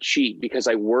 I cheat because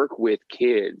I work with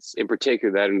kids in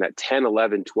particular that are in that 10,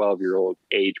 11, 12-year-old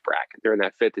age bracket. They're in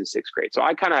that 5th and 6th grade. So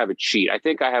I kind of have a cheat. I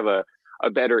think I have a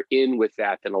better in with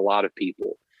that than a lot of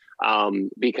people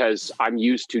because I'm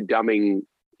used to dumbing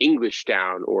English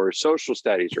down or social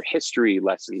studies or history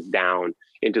lessons down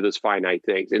into those finite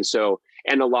things.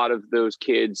 And a lot of those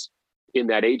kids in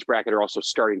that age bracket are also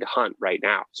starting to hunt right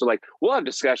now. So like we'll have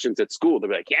discussions at school. They'll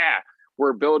be like, yeah,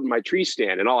 we're building my tree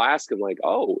stand. And I'll ask them like,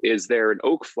 oh, is there an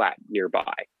oak flat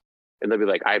nearby? And they'll be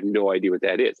like, I have no idea what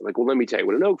that is. I'm like, well, let me tell you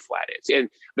what an oak flat is. And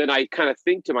then I kind of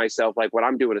think to myself, like when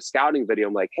I'm doing a scouting video,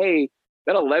 I'm like, hey,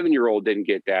 that 11-year-old didn't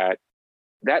get that.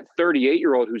 That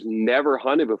 38-year-old who's never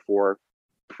hunted before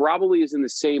probably is in the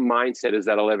same mindset as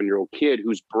that 11-year-old kid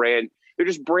they're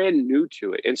just brand new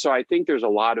to it. And so I think there's a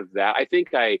lot of that. I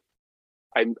think I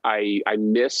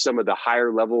miss some of the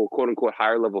higher level, quote unquote,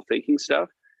 higher level thinking stuff,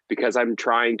 because I'm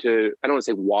trying to, I don't want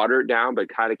to say water it down, but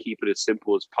kind of keep it as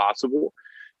simple as possible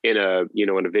in a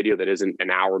video that isn't an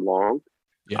hour long.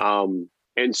 Yeah.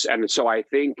 And so I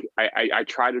think I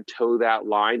try to toe that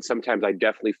line. Sometimes I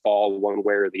definitely fall one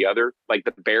way or the other, like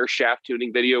the bear shaft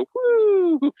tuning video.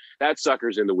 Woo, that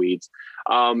sucker's in the weeds.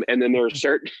 And then there are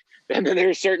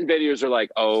certain videos are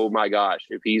like, oh my gosh,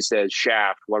 if he says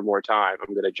shaft one more time,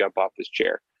 I'm going to jump off this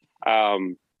chair.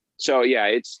 So yeah,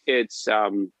 it's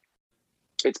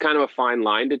kind of a fine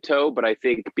line to toe, but I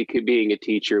think being a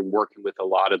teacher and working with a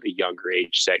lot of the younger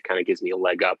age set kind of gives me a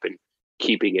leg up and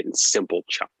keeping it in simple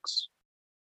chunks.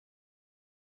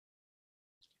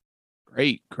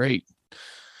 Great.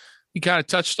 You kind of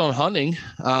touched on hunting.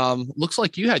 Looks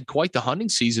like you had quite the hunting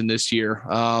season this year.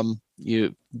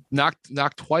 You knocked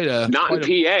quite a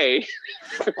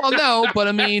PA. Well, no, but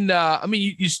I mean,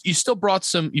 you still brought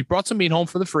some meat home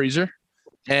for the freezer.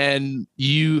 And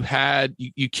you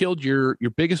killed your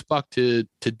biggest buck to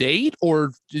date,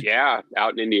 or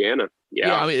out in Indiana.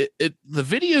 Yeah, I mean, the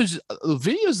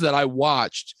videos that I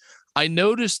watched, I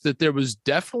noticed that there was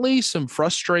definitely some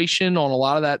frustration on a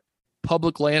lot of that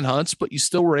public land hunts, but you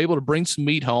still were able to bring some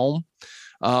meat home.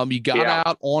 You got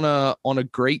out on a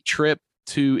great trip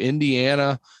to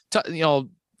Indiana.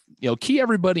 Key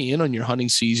everybody in on your hunting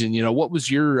season. What was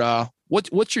your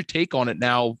What's your take on it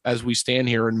now as we stand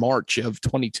here in March of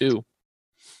 22?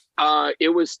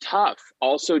 It was tough.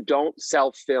 Also, don't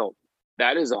self-film.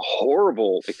 That is a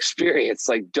horrible experience.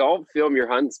 Like, don't film your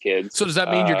hunts, kids. So does that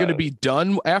mean you're going to be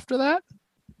done after that?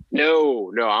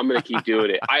 No, I'm going to keep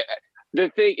doing it. The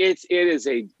thing, it is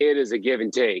a give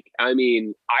and take. I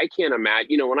mean, I can't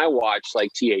imagine, when I watch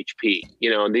like THP,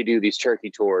 and they do these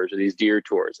turkey tours or these deer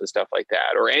tours and stuff like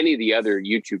that, or any of the other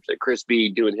YouTubes, like Chris B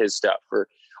doing his stuff,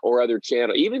 or other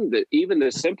channel, even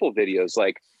the simple videos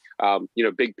like,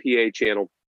 big PA channel,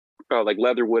 like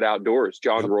Leatherwood Outdoors,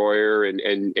 John Royer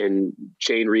and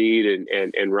Shane Reed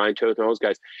and Ryan Toth and all those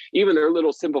guys, even their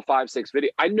little simple 5-6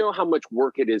 video. I know how much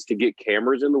work it is to get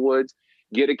cameras in the woods,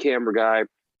 get a camera guy,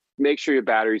 make sure your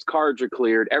batteries, cards are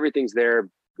cleared, everything's there.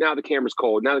 Now the camera's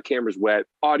cold. Now the camera's wet.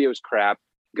 Audio's crap.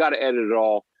 Got to edit it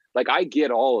all. Like, I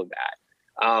get all of that.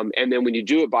 And then when you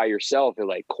do it by yourself, it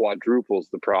like quadruples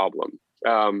the problem.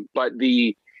 But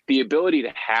the ability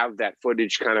to have that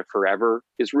footage kind of forever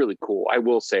is really cool. I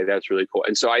will say that's really cool.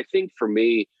 And so I think for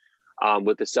me,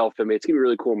 with the self-filming, it's going to be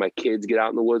really cool when my kids get out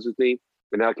in the woods with me.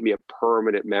 And that can be a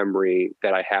permanent memory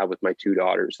that I have with my two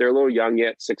daughters. They're a little young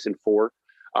yet, 6 and 4.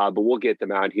 But we'll get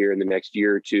them out here in the next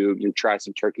year or two and try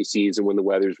some turkey season when the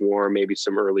weather's warm, maybe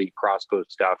some early crossbow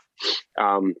stuff.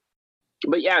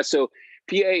 But yeah, so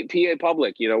PA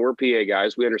public, we're PA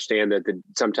guys. We understand that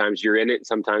sometimes you're in it,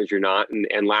 sometimes you're not.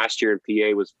 And last year in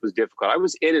PA was difficult. I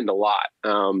was in it a lot.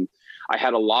 I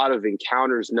had a lot of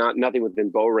encounters, nothing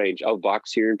within bow range of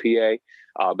bucks here in PA.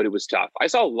 But it was tough. I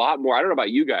saw a lot more. I don't know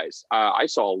about you guys. I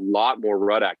saw a lot more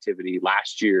rut activity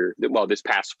last year. Well, this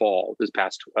past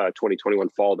 2021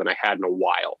 fall than I had in a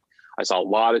while. I saw a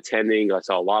lot of tending. I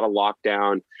saw a lot of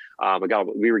lockdown.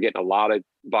 We were getting a lot of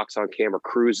bucks on camera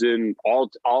cruising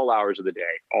all hours of the day,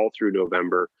 all through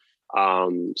November.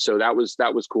 So that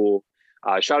was cool.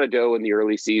 Shot a doe in the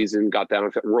early season, got that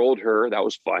on, rolled her. That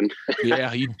was fun.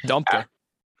 Yeah, you dumped her.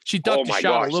 She ducked the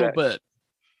shot a little bit.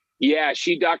 Yeah,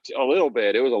 she ducked a little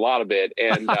bit. It was a lot of bit.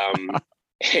 And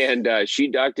and she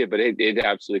ducked it, but it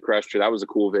absolutely crushed her. That was a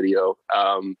cool video.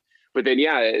 But then,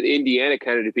 yeah, Indiana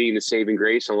kind of being the saving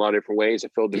grace in a lot of different ways. I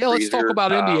filled the freezer. Let's talk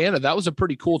about Indiana. That was a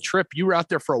pretty cool trip. You were out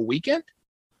there for a weekend?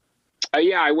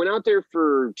 Yeah, I went out there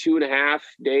for 2.5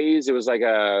 days.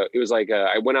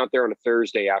 I went out there on a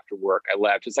Thursday after work. I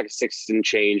left. It's like a 6 and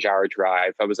change hour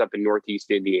drive. I was up in Northeast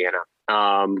Indiana.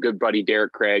 Good buddy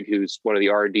Derek Craig, who's one of the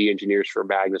R&D engineers for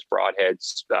Magnus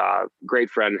Broadheads, great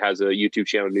friend, has a YouTube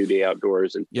channel, New Day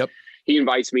Outdoors, and he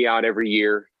invites me out every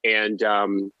year. And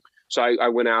so I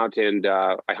went out and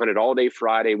I hunted all day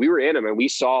Friday. We were in them and we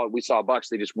saw bucks.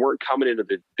 They just weren't coming into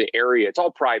the area. It's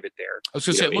all private there. I was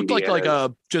going to say, it looked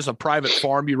like just a private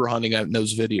farm you were hunting at in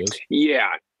those videos.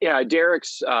 Yeah. Derek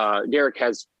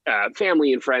has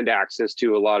family and friend access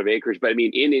to a lot of acreage, but I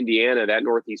mean, in Indiana, that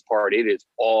Northeast part, it is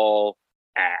all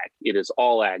ag. It is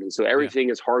all ag. And so everything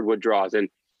is hardwood draws. And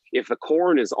if the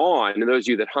corn is on, and those of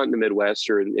you that hunt in the Midwest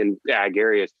or in ag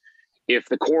areas, if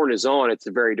the corn is on, it's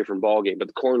a very different ballgame, but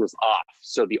the corn was off.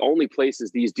 So the only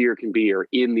places these deer can be are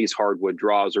in these hardwood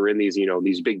draws or in these,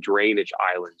 these big drainage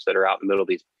islands that are out in the middle of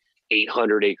these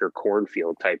 800-acre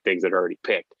cornfield type things that are already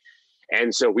picked.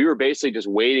 And so we were basically just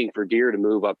waiting for deer to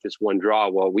move up this one draw.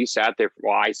 Well, I sat there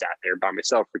by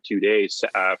myself for 2 days,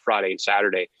 Friday and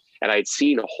Saturday, and I'd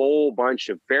seen a whole bunch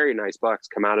of very nice bucks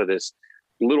come out of this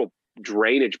little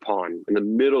drainage pond in the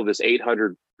middle of this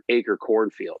 800-acre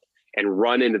cornfield and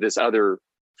run into this other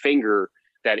finger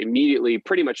that immediately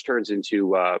pretty much turns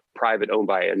into private, owned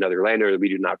by another landowner that we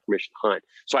do not have permission to hunt.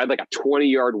 So I had like a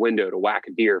 20-yard window to whack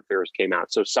a deer if theirs came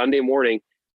out. So Sunday morning,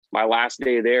 my last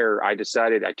day there, I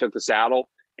decided I took the saddle,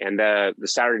 and the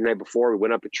Saturday night before, we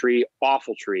went up a tree,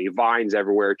 awful tree, vines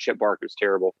everywhere, chip bark was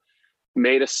terrible.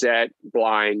 Made a set,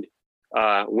 blind,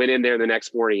 went in there the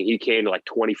next morning. He came to like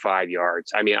 25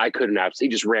 yards. I mean, I couldn't have. He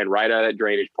just ran right out of that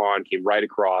drainage pond, came right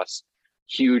across.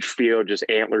 Huge field, just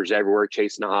antlers everywhere,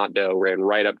 chasing a hot doe, ran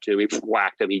right up to me,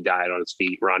 whacked him. He died on his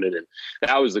feet running. And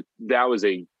that was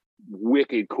a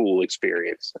wicked cool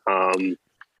experience. I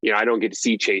don't get to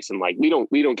see chasing we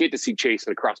don't get to see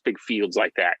chasing across big fields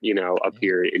like that, up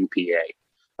here in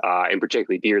PA, and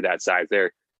particularly deer that size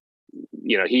there.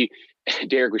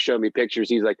 Derek was showing me pictures.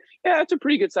 He's like, yeah, it's a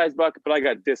pretty good sized buck, but I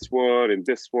got this one and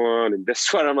this one and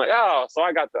this one. I'm like, oh, so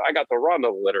I got the run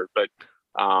of the litter, but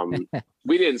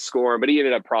we didn't score him, but he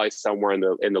ended up probably somewhere in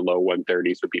the low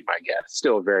 130s would be my guess.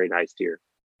 Still a very nice deer.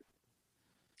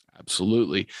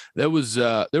 Absolutely. There was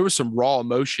some raw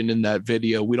emotion in that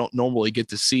video we don't normally get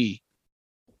to see.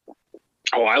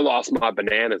 Oh, I lost my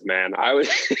bananas, man. I was,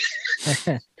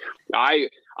 I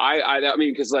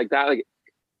mean, cause like that, like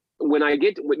when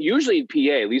usually in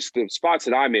PA, at least the spots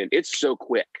that I'm in, it's so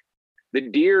quick. The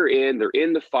deer they're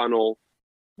in the funnel.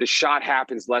 The shot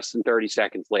happens less than 30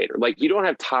 seconds later. Like, you don't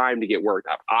have time to get worked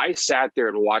up. I sat there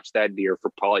and watched that deer for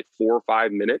probably 4 or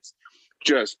 5 minutes,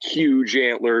 just huge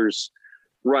antlers,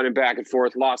 running back and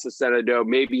forth, lost the scent of doe.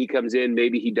 Maybe he comes in,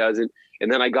 maybe he doesn't.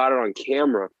 And then I got it on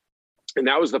camera. And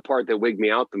that was the part that wigged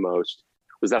me out the most,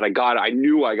 was that I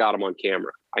knew I got him on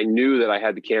camera. I knew that I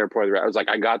had the camera pointed right. I was like,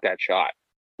 I got that shot.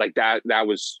 Like that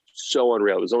was so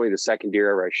unreal. It was only the second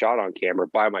deer ever I shot on camera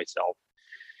by myself.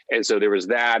 And so there was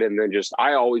that. And then just,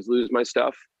 I always lose my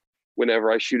stuff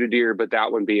whenever I shoot a deer, but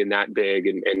that one being that big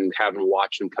and having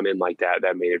watched him come in like that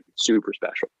made it super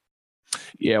special.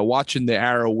 Yeah. Watching the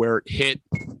arrow where it hit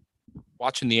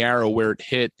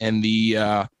and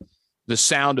the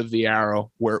sound of the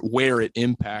arrow where it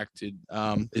impacted,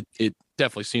 it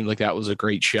definitely seemed like that was a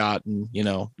great shot, and,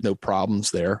 no problems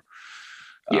there.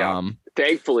 Yeah.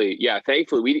 Thankfully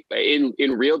we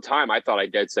in real time, I thought I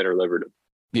dead center livered him.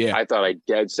 Yeah. I thought I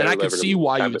dead center livered him. And I can see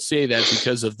why you would say that,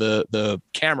 because of the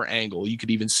camera angle. You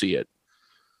could even see it.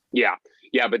 Yeah.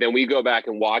 Yeah. But then we go back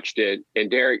and watched it, and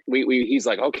Derek, he's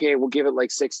like, okay, we'll give it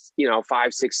like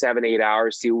 5, 6, 7, 8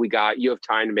 hours. See what we got. You have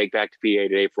time to make back to PA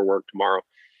today for work tomorrow.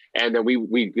 And then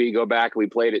we go back and we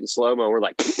played it in slow-mo. We're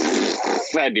like,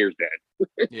 that deer's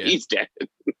dead. Yeah. He's dead.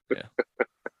 Yeah.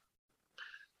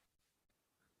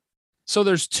 So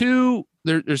there's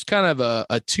kind of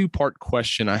a two-part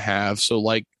question I have. So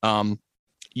like,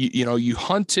 you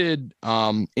hunted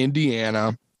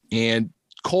Indiana, and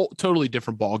totally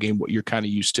different ball game, what you're kind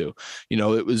of used to.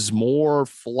 It was more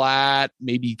flat,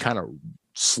 maybe kind of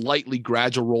slightly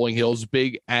gradual rolling hills,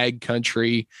 big ag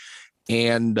country,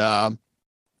 and a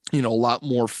lot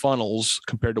more funnels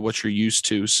compared to what you're used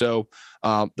to. So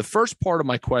the first part of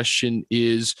my question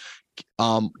is,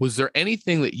 was there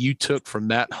anything that you took from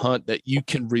that hunt that you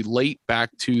can relate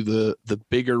back to the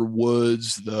bigger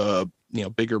woods, the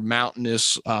bigger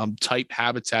mountainous type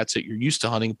habitats that you're used to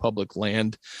hunting public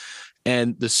land?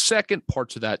 And the second part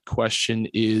to that question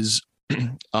is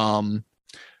the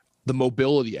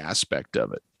mobility aspect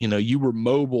of it. You were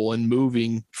mobile and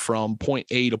moving from point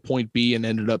A to point B and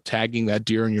ended up tagging that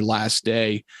deer on your last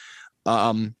day.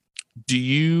 Do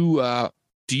you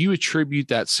attribute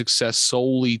that success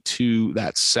solely to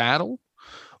that saddle,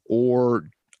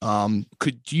 or do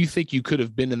you think you could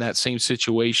have been in that same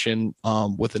situation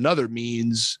with another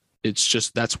means? It's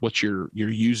just that's what you're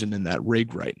using in that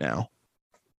rig right now.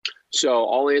 So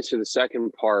I'll answer the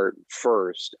second part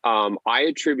first. I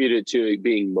attribute it to it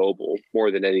being mobile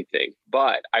more than anything.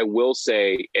 But I will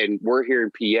say, and we're here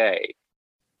in PA,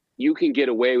 you can get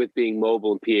away with being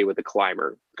mobile in PA with a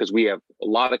climber, because we have a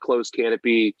lot of closed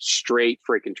canopy, straight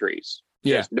freaking trees.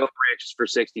 Yeah. There's no branches for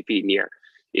 60 feet in the air.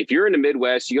 If you're in the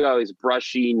Midwest, you got all these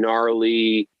brushy,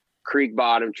 gnarly creek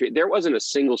bottom tree. There wasn't a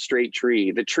single straight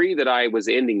tree. The tree that I was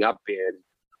ending up in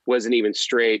wasn't even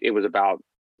straight. It was about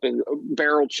a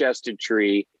barrel chested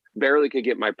tree, barely could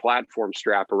get my platform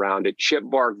strap around it, chip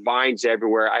bark vines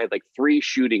everywhere. I had like 3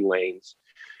 shooting lanes.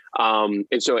 And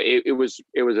so it was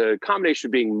a combination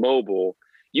of being mobile.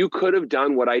 You could have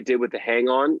done what I did with the hang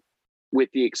on, with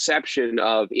the exception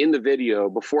of, in the video,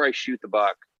 before I shoot the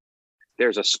buck,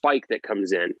 there's a spike that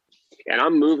comes in, and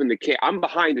I'm moving I'm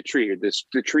behind the tree.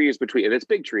 The tree is between, and it's a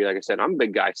big tree. Like I said, I'm a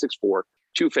big guy, 6'4",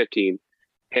 215.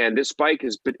 And this spike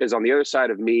is on the other side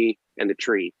of me and the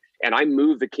tree. And I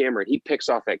move the camera, and he picks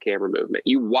off that camera movement.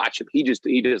 You watch him. He does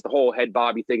the whole head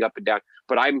bobby thing up and down.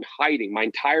 But I'm hiding my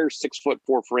entire 6'4"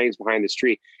 frames behind this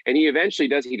tree. And he eventually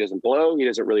he doesn't blow. He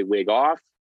doesn't really wig off.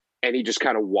 And he just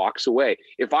kind of walks away.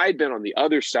 If I had been on the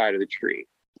other side of the tree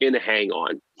in the hang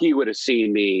on, he would have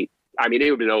seen me. I mean, it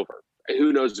would have been over.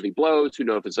 Who knows if he blows? Who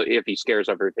knows if he scares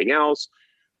off everything else?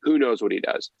 Who knows what he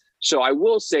does? So I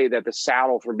will say that the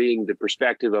saddle, from being the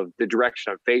perspective of the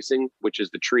direction I'm facing, which is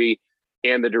the tree,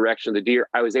 and the direction of the deer,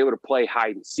 I was able to play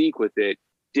hide and seek with it.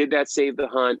 Did that save the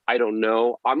hunt? I don't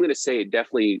know. I'm going to say it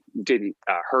definitely didn't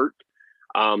hurt.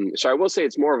 So I will say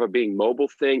it's more of a being mobile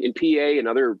thing. In PA and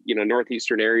other,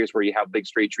 northeastern areas where you have big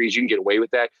straight trees, you can get away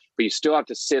with that, but you still have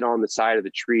to sit on the side of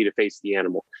the tree to face the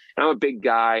animal. And I'm a big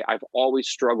guy. I've always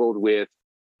struggled with,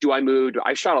 do I move?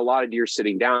 I shot a lot of deer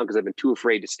sitting down because I've been too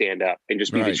afraid to stand up and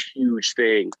just be this huge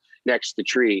thing next to the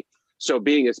tree. So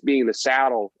being in the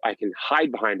saddle, I can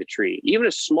hide behind the tree. Even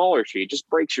a smaller tree just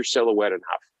breaks your silhouette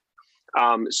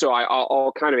enough. So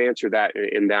I'll kind of answer that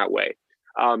in that way.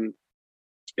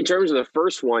 In terms of the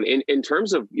first one, in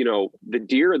terms of, the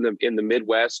deer in the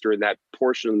Midwest, or in that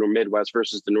portion of the Midwest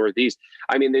versus the Northeast,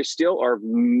 I mean, they still are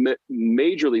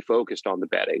majorly focused on the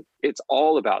bedding. It's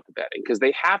all about the bedding, because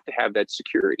they have to have that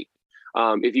security.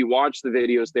 If you watch the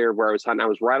videos there where I was hunting, I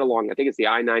was right along, I think it's the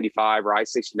I-95 or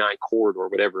I-69 corridor,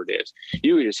 whatever it is.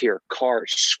 You can just hear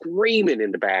cars screaming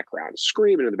in the background.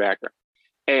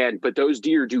 But those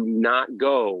deer do not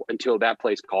go until that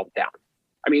place calms down.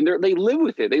 I mean, they live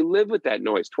with it. They live with that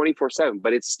noise 24/7,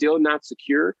 but it's still not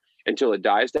secure. until it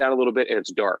dies down a little bit and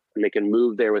it's dark, and they can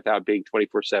move there without being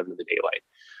 24/7 in the daylight.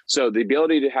 So the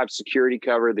ability to have security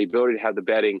cover, the ability to have the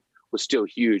bedding was still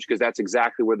huge, because that's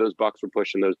exactly where those bucks were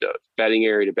pushing those does, bedding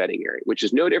area to bedding area, which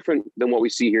is no different than what we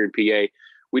see here in PA.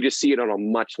 We just see it on a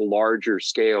much larger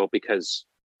scale because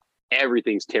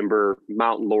everything's timber,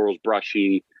 mountain laurels,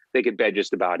 brushy. They could bed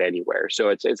just about anywhere. So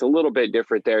it's a little bit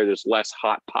different there. There's less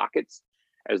hot pockets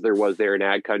as there was there in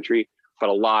ag country, but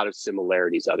a lot of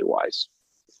similarities otherwise.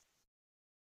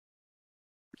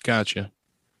 Gotcha.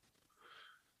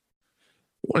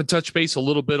 I want to touch base a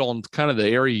little bit on kind of the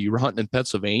area you were hunting in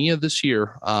Pennsylvania this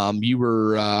year. You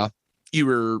were,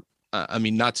 I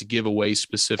mean, not to give away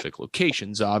specific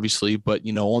locations, obviously, but,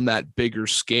 you know, on that bigger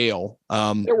scale,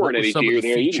 there weren't any deer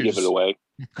there. You can give it away.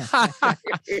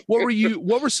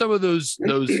 What were some of those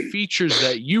features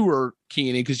that you were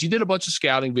keying in? Because you did a bunch of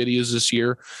scouting videos this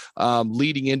year,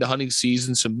 leading into hunting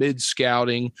season, some mid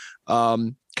scouting,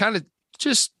 kind of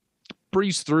just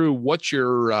breeze through what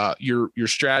your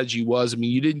strategy was. I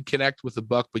mean, you didn't connect with the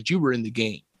buck, but you were in the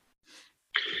game.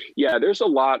 Yeah, there's a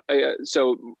lot.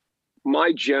 So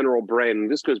my general brain,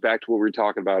 and this goes back to what we were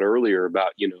talking about earlier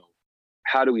about, you know,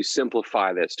 how do we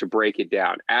simplify this to break it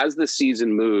down? As the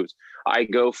season moves, I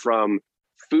go from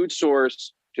food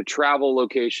source to travel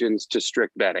locations to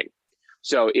strict bedding.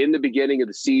 So in the beginning of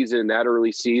the season, that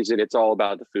early season, it's all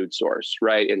about the food source,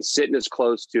 right? And sitting as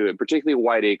close to it, particularly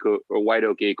white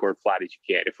oak acorn flat as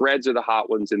you can. If reds are the hot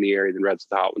ones in the area, then reds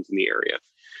are the hot ones in the area.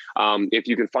 If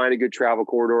you can find a good travel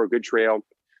corridor, a good trail,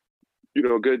 you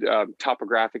know, a good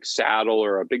topographic saddle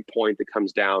or a big point that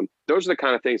comes down, those are the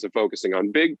kind of things I'm focusing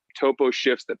on. Big topo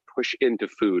shifts that push into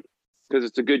food, because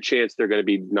it's a good chance they're going to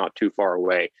be not too far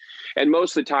away. And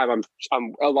most of the time,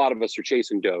 a lot of us are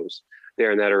chasing does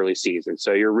there in that early season.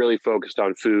 So you're really focused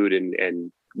on food,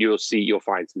 and you'll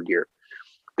find some deer.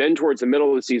 Then towards the middle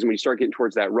of the season, when you start getting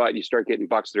towards that rut, you start getting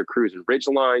bucks that are cruising ridge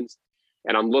lines,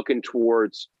 and I'm looking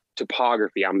towards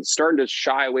topography. I'm starting to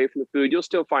shy away from the food. You'll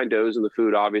still find does in the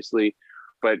food, obviously,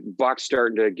 but bucks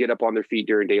starting to get up on their feet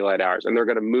during daylight hours, and they're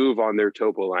going to move on their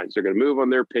topo lines. They're going to move on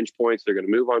their pinch points. They're going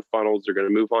to move on funnels. They're going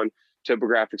to move on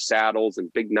topographic saddles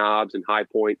and big knobs and high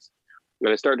points.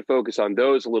 When I start to focus on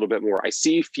those a little bit more, I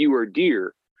see fewer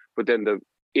deer, but then the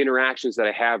interactions that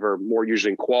I have are more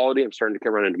usually in quality. I'm starting to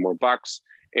come around into more bucks,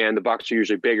 and the bucks are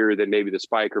usually bigger than maybe the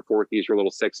spike or fourthies or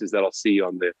little sixes that I'll see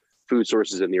on the food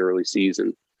sources in the early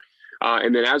season.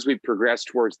 And then as we progress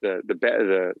towards the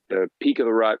peak of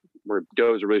the rut, where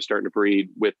does are really starting to breed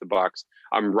with the bucks,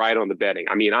 I'm right on the bedding.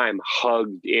 I mean, I am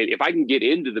hugged in. If I can get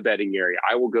into the bedding area,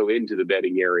 I will go into the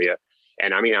bedding area.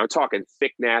 And I mean, I'm talking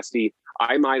thick, nasty.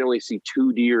 I might only see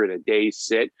 2 deer in a day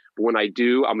sit, but when I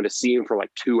do, I'm going to see them for like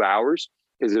 2 hours,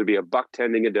 because it'll be a buck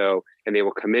tending a doe, and they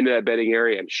will come into that bedding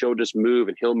area, and she'll just move,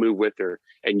 and he'll move with her.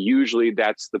 And usually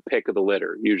that's the pick of the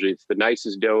litter. Usually it's the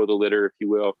nicest doe of the litter, if you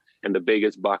will, and the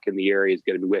biggest buck in the area is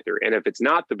going to be with her. And if it's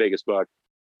not the biggest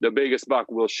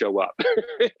buck will show up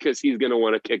because he's going to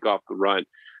want to kick off the run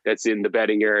that's in the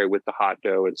bedding area with the hot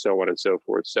doe, and so on and so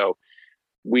forth. So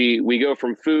we go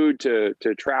from food to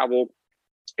travel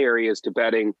areas to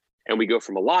bedding, and we go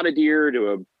from a lot of deer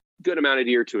to a good amount of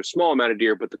deer to a small amount of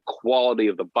deer, but the quality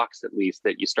of the bucks, at least,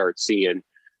 that you start seeing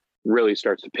really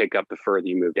starts to pick up the further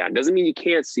you move down. Doesn't mean you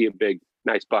can't see a big,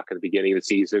 nice buck at the beginning of the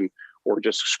season or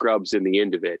just scrubs in the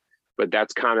end of it, but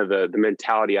that's kind of the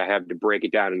mentality I have to break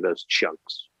it down into those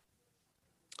chunks.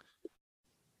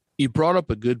 You brought up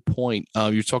a good point.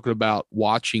 You're talking about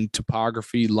watching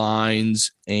topography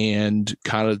lines and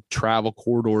kind of travel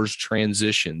corridors,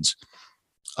 transitions.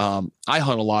 I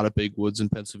hunt a lot of big woods in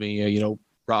Pennsylvania. You know,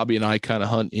 Robbie and I kind of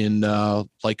hunt in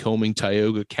Lycoming,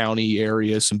 Tioga County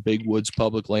area, some big woods,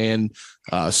 public land,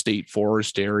 state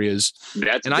forest areas.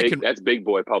 That's big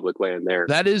boy public land there.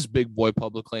 That is big boy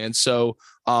public land. So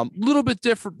a little bit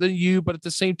different than you, but at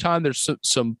the same time, there's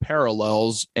some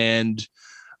parallels. And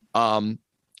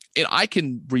I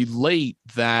can relate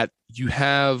that you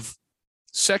have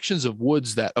sections of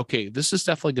woods that, okay, this is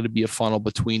definitely going to be a funnel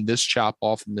between this chop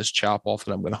off and this chop off,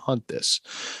 and I'm going to hunt this.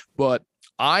 But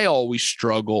I always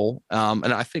struggle,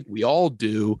 and I think we all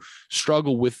do,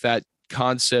 struggle with that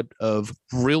concept of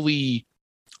really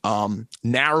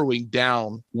narrowing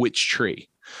down which tree.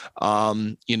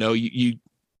 You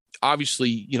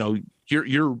obviously,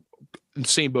 you're in the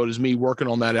same boat as me, working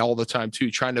on that all the time too,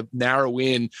 trying to narrow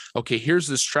in, okay, here's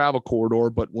this travel corridor.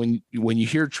 But when you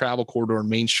hear travel corridor in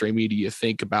mainstream media, you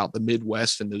think about the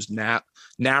Midwest and those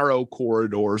narrow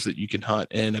corridors that you can hunt.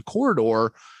 And a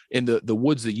corridor in the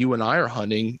woods that you and I are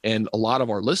hunting, and a lot of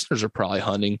our listeners are probably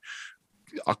hunting,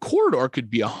 a corridor could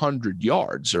be 100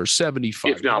 yards or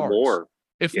 75 if not yards, more.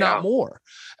 Not more.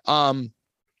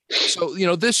 So,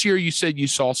 this year you said you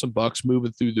saw some bucks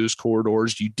moving through those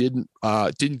corridors. You didn't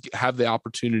have the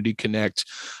opportunity to connect.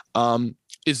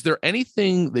 Is there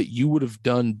anything that you would have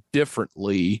done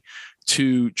differently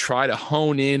to try to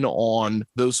hone in on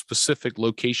those specific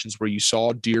locations where you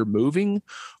saw deer moving?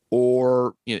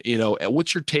 Or,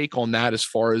 what's your take on that as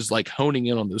far as like honing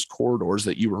in on those corridors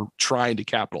that you were trying to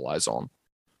capitalize on?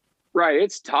 Right.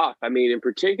 It's tough. I mean, in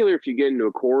particular, if you get into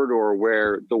a corridor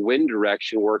where the wind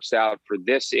direction works out for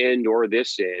this end or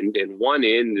this end, and one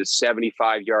end is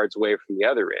 75 yards away from the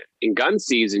other end. In gun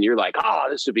season, you're like, oh,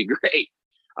 this would be great.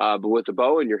 But with the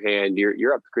bow in your hand,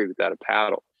 you're up the creek without a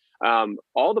paddle.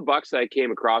 All the bucks that I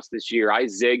came across this year, I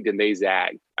zigged and they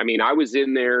zagged. I mean, I was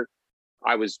in there.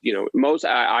 I was,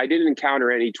 I didn't encounter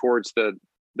any towards the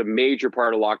major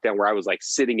part of lockdown where I was like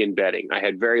sitting in bedding. I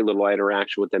had very little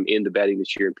interaction with them in the bedding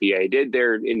this year in PA. I did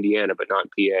there in Indiana, but not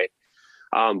in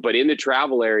PA. But in the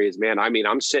travel areas, man, I mean,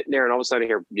 I'm sitting there and all of a sudden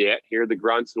I hear the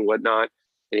grunts and whatnot.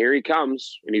 And here he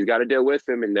comes and he's got a doe with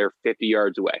him and they're 50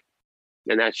 yards away.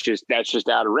 And that's just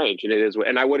out of range. And it is,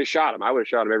 and I would have shot him. I would have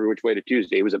shot him every which way to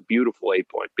Tuesday. It was a beautiful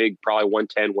 8-point, big, probably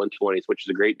 110, 120s, which is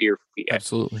a great deer for PA.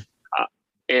 Absolutely.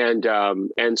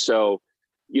 And so,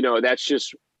 that's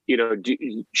just,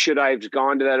 should I have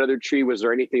gone to that other tree? Was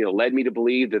there anything that led me to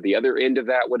believe that the other end of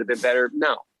that would have been better?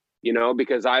 No,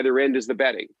 because either end is the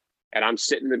bedding. And I'm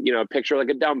sitting, picture like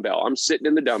a dumbbell. I'm sitting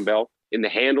in the dumbbell, in the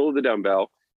handle of the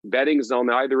dumbbell. Bedding's on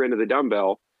either end of the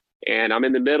dumbbell. And I'm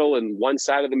in the middle, and one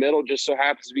side of the middle just so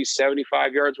happens to be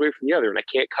 75 yards away from the other, and I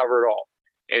can't cover it all.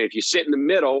 And if you sit in the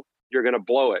middle, you're going to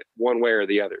blow it one way or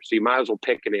the other. So you might as well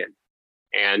pick an end.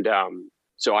 And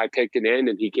so I picked an end,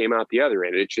 and he came out the other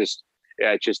end. It just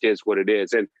is what it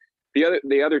is. And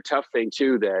the other tough thing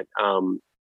too that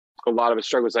a lot of us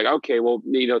struggle is like, okay, well,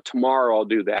 tomorrow I'll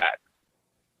do that.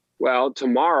 Well,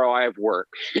 tomorrow I have work.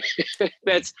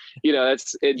 That's you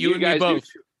and guys me both.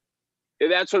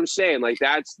 That's what I'm saying. Like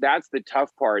that's the tough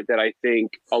part that I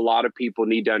think a lot of people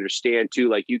need to understand too.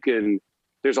 Like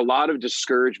there's a lot of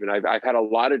discouragement. I've had a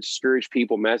lot of discouraged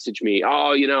people message me.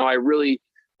 Oh, I really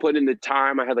put in the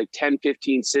time. I had like 10,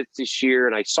 15 sits this year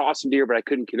and I saw some deer, but I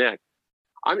couldn't connect.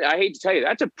 I hate to tell you,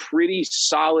 that's a pretty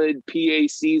solid PA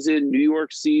season, New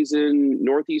York season,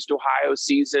 Northeast Ohio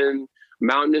season,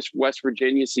 mountainous West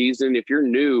Virginia season. If you're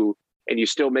new and you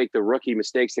still make the rookie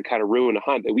mistakes that kind of ruin a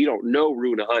hunt that we don't know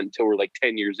ruin a hunt until we're like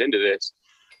 10 years into this.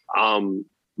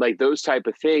 Like those type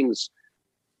of things,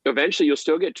 eventually you'll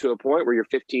still get to a point where you're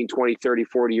 15, 20, 30,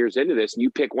 40 years into this and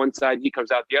you pick one side, he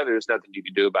comes out the other. There's nothing you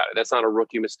can do about it. That's not a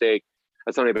rookie mistake.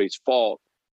 That's not anybody's fault.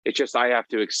 It's just, I have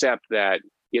to accept that,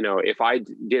 if I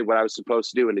did what I was supposed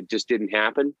to do and it just didn't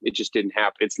happen, it just didn't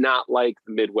happen. It's not like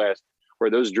the Midwest where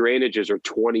those drainages are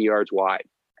 20 yards wide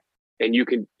and you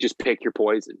can just pick your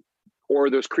poison. Or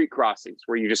those creek crossings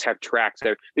where you just have tracks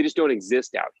there. They just don't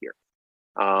exist out here.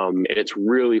 And it's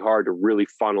really hard to really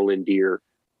funnel in deer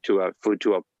to a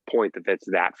point that's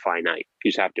that finite.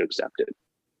 You just have to accept it.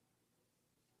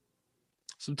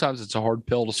 Sometimes it's a hard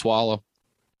pill to swallow.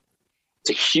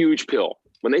 It's a huge pill.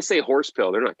 When they say horse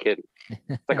pill, they're not kidding.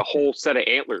 It's like a whole set of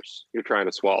antlers you're trying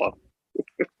to swallow.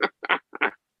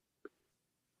 Do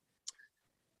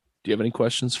you have any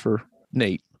questions for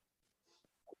Nate?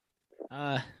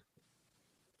 Well,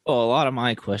 a lot of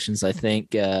my questions, I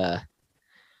think,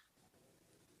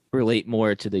 relate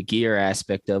more to the gear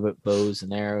aspect of it, bows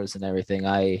and arrows and everything.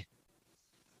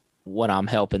 When I'm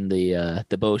helping the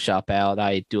bow shop out,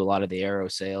 I do a lot of the arrow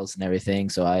sales and everything.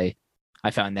 So I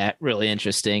found that really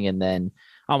interesting. And then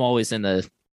I'm always in the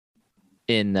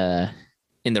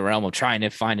realm of trying to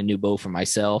find a new bow for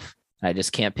myself. I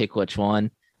just can't pick which one.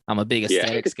 I'm a big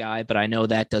aesthetics guy, but I know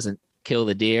that doesn't kill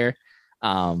the deer.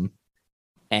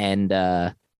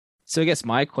 So I guess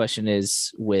my question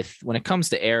is when it comes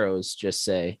to arrows, just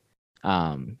say,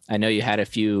 I know you have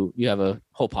a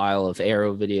whole pile of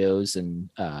arrow videos and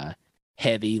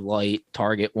heavy, light,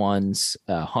 target ones,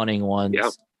 hunting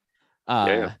ones.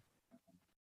 Yeah.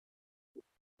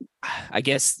 I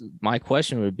guess my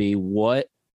question would be, what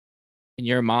in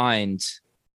your mind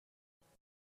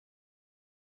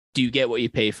do you get what you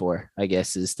pay for? I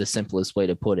guess is the simplest way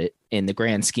to put it in the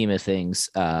grand scheme of things.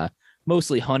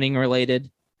 Mostly hunting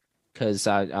related, because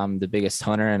I'm the biggest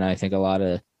hunter, and I think a lot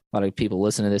of people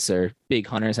listening to this are big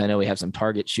hunters. I know we have some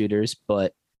target shooters,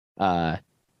 but do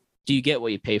you get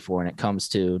what you pay for when it comes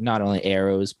to not only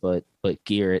arrows but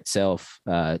gear itself,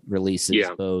 releases,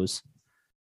 bows?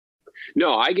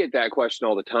 No, I get that question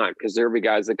all the time because there will be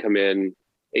guys that come in,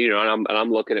 and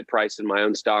I'm looking at pricing my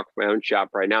own stock for my own shop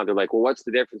right now. They're like, well, what's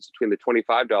the difference between the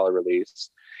 $25 release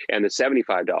and the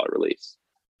 $75 release?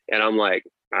 And I'm like,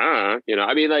 I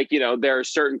mean, like, there are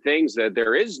certain things that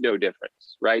there is no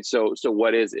difference, right? So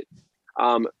what is it?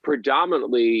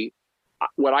 Predominantly,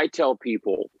 what I tell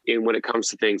people when it comes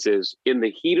to things is, in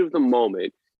the heat of the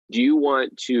moment, do you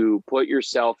want to put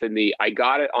yourself in I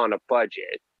got it on a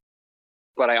budget,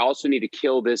 but I also need to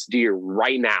kill this deer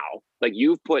right now. Like,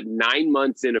 you've put 9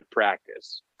 months into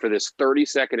practice for this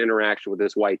 30-second interaction with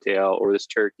this whitetail or this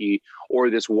turkey or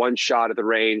this one shot at the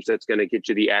range that's going to get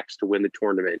you the X to win the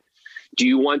tournament. Do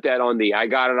you want that on I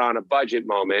got it on a budget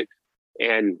moment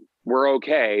and we're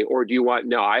okay? Or do you want,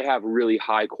 no, I have really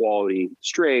high quality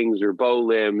strings or bow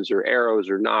limbs or arrows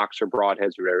or nocks or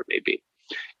broadheads or whatever it may be.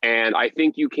 And I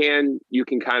think you can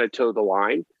kind of toe the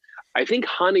line. I think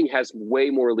hunting has way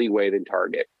more leeway than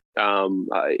target.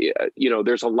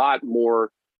 There's a lot more,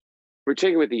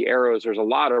 particularly with the arrows, there's a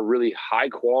lot of really high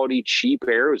quality, cheap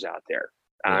arrows out there.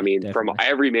 Yeah, I mean, definitely. from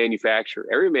every manufacturer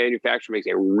makes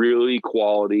a really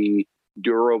quality,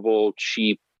 durable,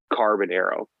 cheap carbon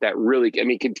arrow that really,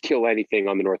 can kill anything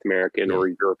on the North American or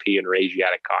European or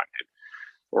Asiatic continent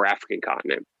or African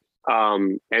continent.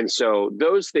 And so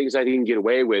those things I didn't get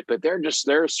away with, but there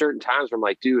are certain times where I'm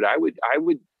like, dude, I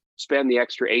would spend the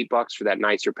extra $8 for that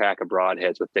nicer pack of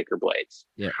broadheads with thicker blades.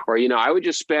 Yeah. Or, I would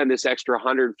just spend this extra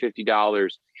 $150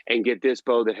 and get this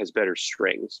bow that has better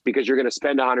strings, because you're going to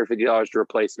spend $150 to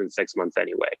replace it in 6 months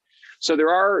anyway. So there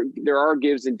are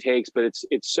gives and takes, but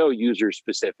it's so user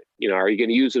specific. Are you going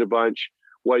to use it a bunch?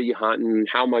 What are you hunting?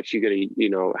 How much you going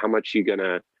to, how much you going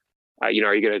to, are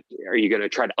you going to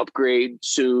try to upgrade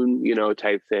soon,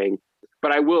 type thing.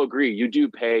 But I will agree, you do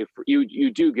pay for,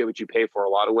 you do get what you pay for a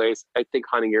lot of ways. I think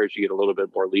hunting arrows, you get a little bit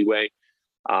more leeway.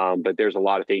 But there's a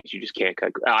lot of things you just can't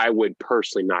cut. I would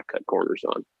personally not cut corners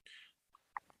on.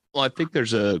 Well, I think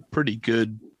there's a pretty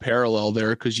good parallel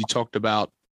there, because you talked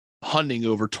about hunting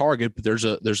over target, but there's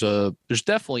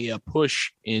definitely a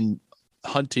push in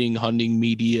hunting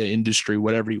media industry,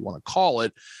 whatever you want to call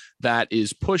it, that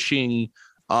is pushing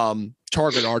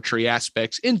target archery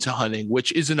aspects into hunting,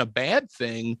 which isn't a bad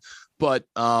thing, but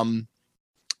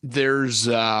there's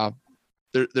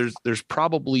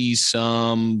probably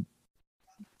some,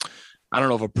 I don't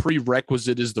know if a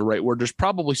prerequisite is the right word. There's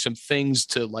probably some things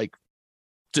to like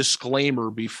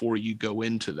disclaimer before you go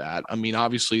into that. I mean,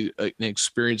 obviously an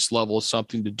experience level is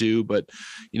something to do, but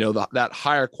that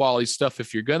higher quality stuff,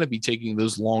 if you're going to be taking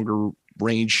those longer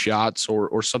range shots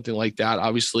or something like that,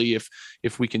 obviously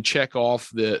if we can check off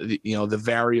the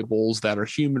variables that are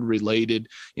human related,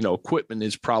 equipment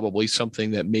is probably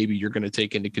something that maybe you're going to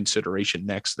take into consideration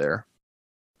next there.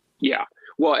 Yeah.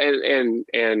 Well, and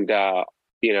I'm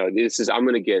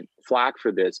going to get flack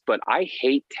for this, but I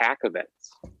hate tack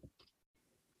events.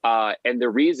 And the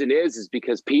reason is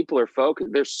because people are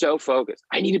focused. They're so focused.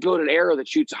 I need to build an arrow that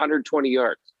shoots 120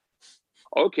 yards.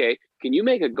 Okay. Can you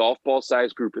make a golf ball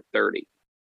size group of 30?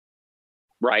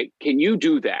 Right? Can you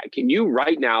do that? Can you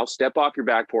right now step off your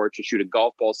back porch and shoot a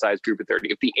golf ball size group of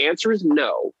 30? If the answer is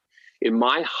no, in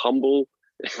my humble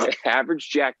average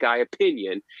Jack guy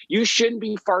opinion, you shouldn't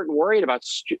be farting worried about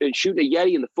shooting a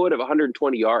Yeti in the foot of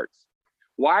 120 yards.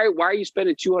 Why are you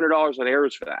spending $200 on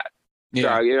arrows for that? Yeah. So,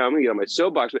 I'm gonna get on my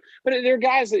soapbox, but there are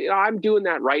guys that I'm doing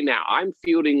that right now. I'm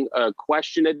fielding a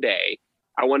question a day.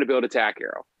 I want to build a tack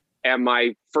arrow, and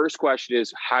my first question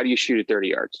is, how do you shoot at 30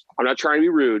 yards? I'm not trying to be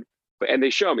rude, and they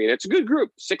show me, and it's a good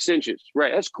group, 6 inches,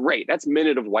 right? That's great. That's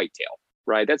minute of whitetail,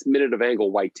 right? That's minute of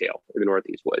angle whitetail in the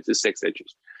Northeast woods is 6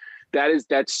 inches.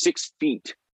 That's 6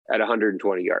 feet at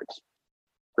 120 yards,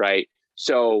 right?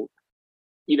 So,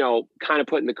 kind of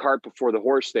putting the cart before the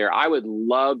horse there. I would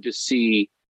love to see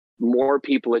more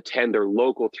people attend their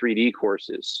local 3D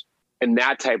courses and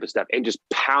that type of stuff, and just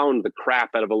pound the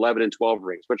crap out of 11 and 12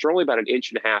 rings, which are only about 1.5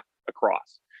 inches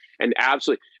across. And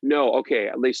absolutely, no, okay,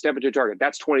 they step into a target.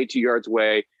 That's 22 yards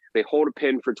away. They hold a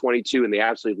pin for 22 and they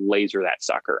absolutely laser that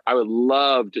sucker. I would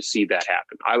love to see that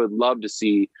happen. I would love to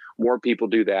see more people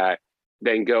do that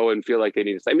than go and feel like they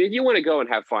need to. I mean, if you want to go and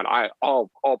have fun,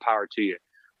 all power to you,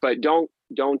 but don't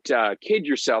kid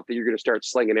yourself that you're going to start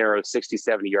slinging arrows 60,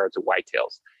 70 yards of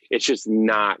whitetails. It's just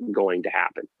not going to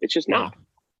happen. It's just not.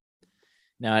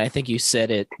 No, I think you said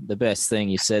it. The best thing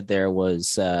you said there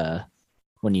was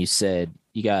when you said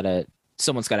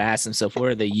someone's got to ask themselves, what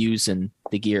are they using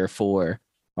the gear for?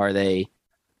 Are they,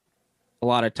 a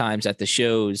lot of times at the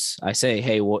shows, I say,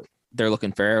 hey, what they're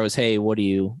looking for arrows. Hey, what are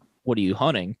you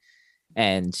hunting?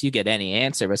 And you get any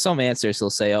answer, but some answers will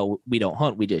say, oh, we don't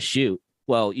hunt, we just shoot.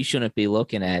 Well, you shouldn't be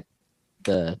looking at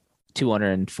the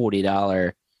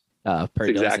 $240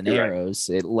 per dozen arrows.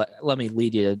 Right. Let me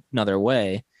lead you another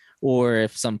way. Or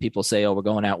if some people say, oh, we're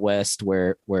going out west,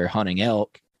 we're hunting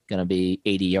elk, going to be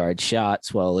 80-yard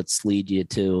shots. Well, let's lead you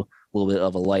to little bit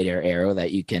of a lighter arrow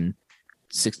that you can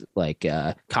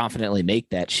confidently make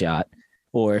that shot.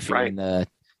 Or if you're in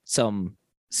some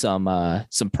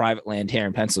private land here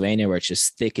in Pennsylvania where it's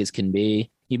just thick as can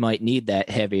be, you might need that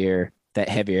heavier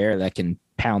arrow that can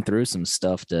pound through some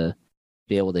stuff to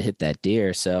be able to hit that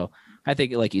deer. So I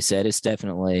think, like you said, it's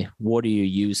definitely what are you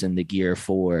using the gear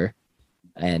for,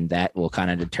 and that will kind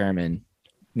of determine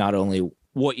not only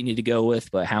what you need to go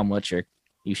with, but how much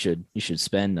you should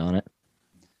spend on it.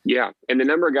 Yeah, and the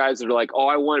number of guys that are like,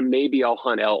 "Oh, maybe I'll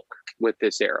hunt elk with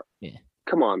this arrow." Yeah,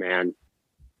 come on, man.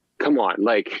 Come on.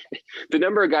 Like the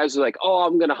number of guys are like, "Oh,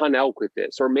 I'm going to hunt elk with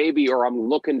this," or I'm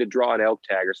looking to draw an elk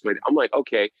tag or something. I'm like,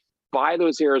 okay, buy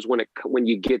those arrows when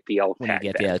you get the elk tag. When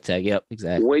you get the elk tag, yep,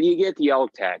 exactly. When you get the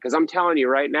elk tag, because I'm telling you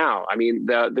right now, I mean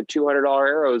the $200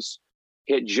 arrows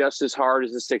hit just as hard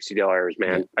as the $60 arrows,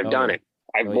 man. Yeah. I've done it.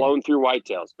 I've blown through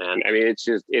whitetails, man. I mean, it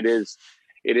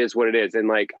is what it is. And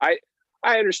like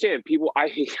I understand people. I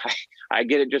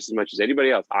get it just as much as anybody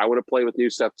else. I want to play with new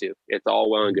stuff too. It's all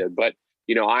well and good, but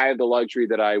I have the luxury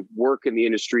that I work in the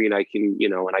industry and I can,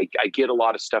 and I get a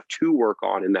lot of stuff to work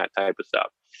on in that type of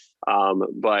stuff.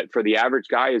 But for the average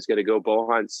guy who's going to go bow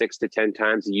hunt 6 to 10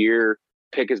 times a year,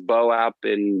 pick his bow up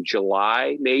in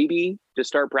July, maybe to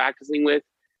start practicing with,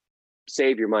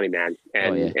 save your money, man.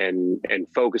 And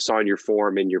focus on your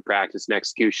form and your practice and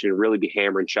execution and really be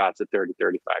hammering shots at 30,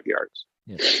 35 yards.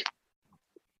 Yeah.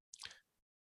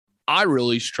 I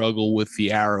really struggle with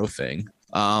the arrow thing.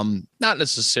 Not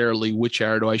necessarily which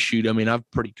arrow do I shoot. I mean, I'm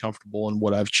pretty comfortable in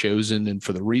what I've chosen and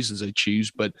for the reasons I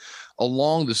choose, but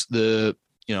along the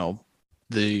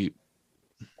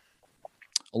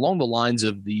lines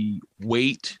of the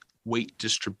weight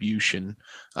distribution,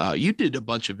 you did a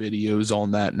bunch of videos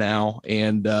on that now.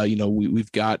 And,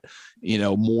 we've got,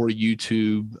 more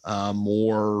YouTube,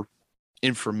 more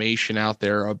information out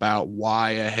there about why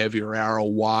a heavier arrow,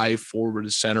 why forward to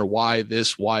center, why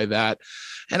this, why that.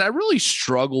 And I really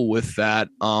struggle with that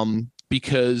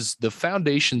because the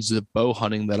foundations of bow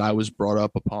hunting that I was brought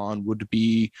up upon would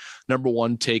be, number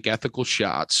one, take ethical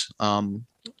shots.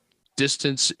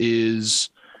 Distance is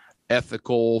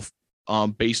ethical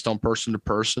based on person to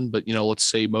person, but let's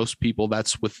say most people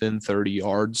that's within 30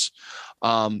 yards.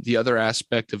 The other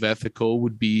aspect of ethical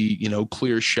would be,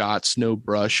 clear shots, no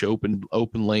brush,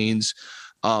 open lanes.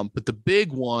 But the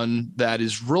big one that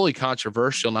is really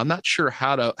controversial, and I'm not sure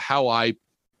how I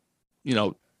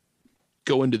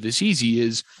go into this easy,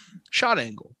 is shot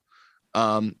angle.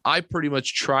 I pretty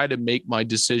much try to make my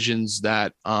decisions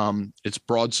that it's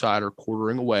broadside or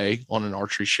quartering away on an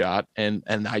archery shot. And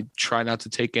I try not to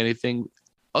take anything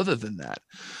other than that.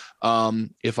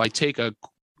 If I take a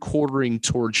quartering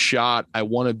towards shot, I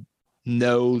want to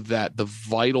know that the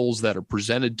vitals that are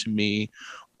presented to me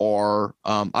are,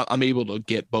 I'm able to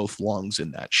get both lungs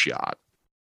in that shot.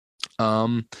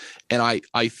 And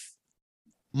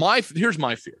here's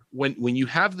my fear. When you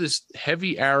have this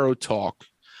heavy arrow talk,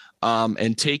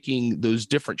 and taking those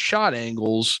different shot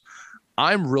angles,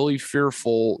 I'm really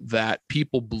fearful that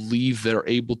people believe they're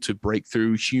able to break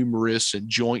through humerus and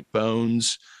joint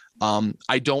bones.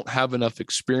 I don't have enough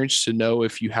experience to know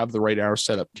if you have the right arrow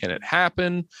setup, can it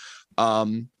happen?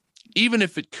 Even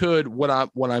if it could, what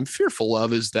I'm fearful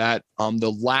of is that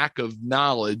the lack of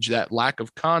knowledge, that lack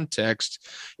of context,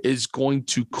 is going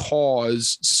to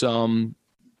cause some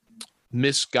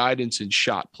misguidance in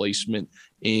shot placement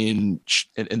in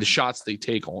the shots they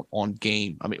take on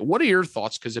game. I mean, what are your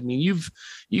thoughts? Because I mean,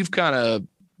 you've kind of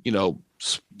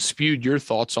spewed your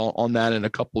thoughts on that in a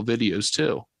couple of videos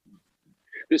too.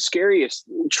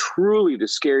 Truly the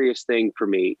scariest thing for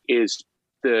me is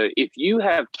if you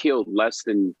have killed less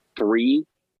than 3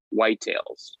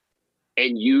 whitetails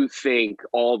and you think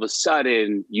all of a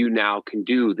sudden you now can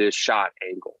do this shot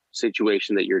angle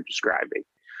situation that you're describing,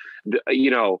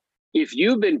 if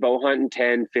you've been bow hunting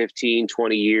 10, 15,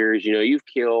 20 years, you've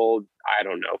killed, I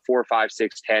don't know, 4, 5,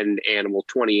 6, 10 animals,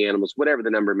 20 animals, whatever the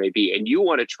number may be, and you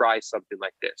want to try something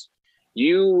like this.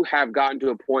 You have gotten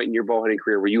to a point in your bow hunting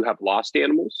career where you have lost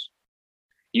animals.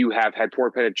 You have had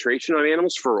poor penetration on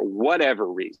animals for whatever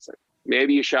reason.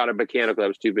 Maybe you shot a mechanical that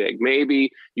was too big.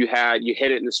 Maybe you hit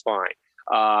it in the spine.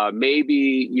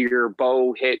 Maybe your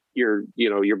bow hit your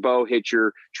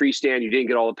tree stand. You didn't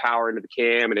get all the power into the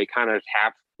cam and it kind of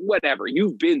whatever.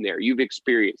 You've been there. You've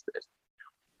experienced this.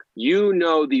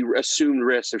 The assumed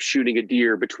risk of shooting a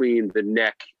deer between the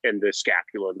neck and the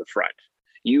scapula in the front.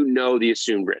 The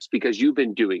assumed risk because you've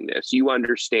been doing this. You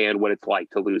understand what it's like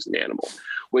to lose an animal.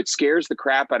 What scares the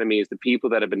crap out of me is the people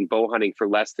that have been bow hunting for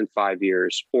less than 5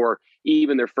 years or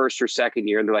even their first or second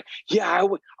year. And they're like, yeah,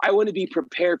 I want to be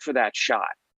prepared for that shot.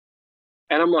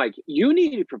 And I'm like, you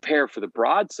need to prepare for the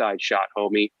broadside shot,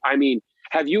 homie. I mean,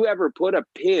 have you ever put a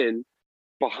pin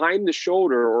behind the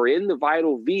shoulder or in the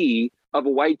vital V of a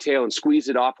whitetail and squeeze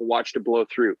it off and watch it blow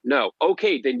through? No.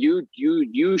 Okay, then you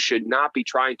should not be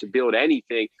trying to build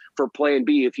anything for plan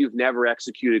B if you've never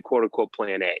executed quote unquote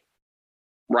plan A.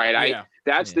 Right? Yeah.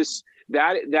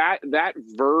 That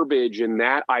verbiage and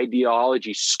that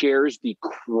ideology scares the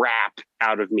crap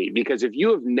out of me, because if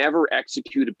you have never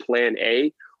executed plan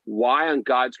A, why on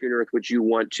God's green earth would you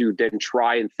want to then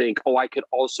try and think, oh, I could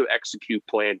also execute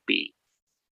plan B?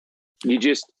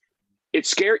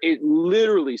 It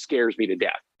literally scares me to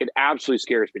death. It absolutely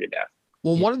scares me to death.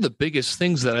 Well, one of the biggest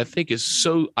things that I think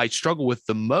I struggle with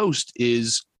the most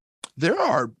is there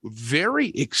are very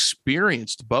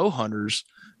experienced bow hunters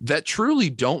that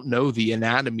truly don't know the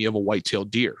anatomy of a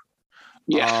white-tailed deer.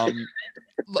 Yeah.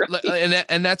 Right.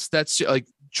 and that's like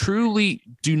truly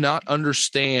do not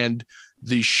understand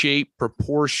the shape,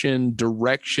 proportion,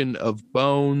 direction of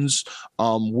bones,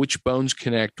 which bones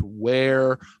connect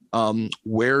where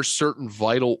certain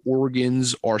vital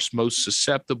organs are most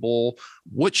susceptible,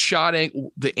 what shot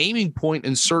angle, the aiming point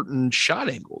in certain shot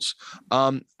angles.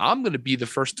 I'm going to be the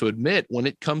first to admit when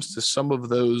it comes to some of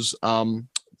those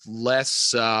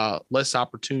less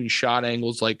opportune shot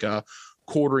angles, like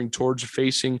quartering towards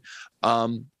facing,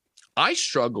 I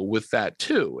struggle with that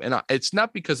too. And it's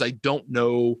not because I don't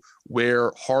know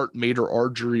where heart, major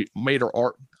arteries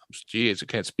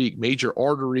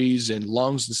and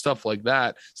lungs and stuff like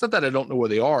that. It's not that I don't know where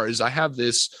they are, is I have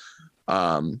this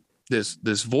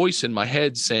voice in my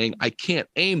head saying I can't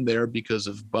aim there because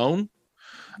of bone.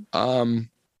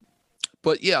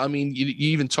 But yeah, I mean, you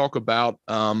even talk about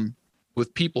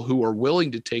with people who are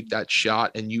willing to take that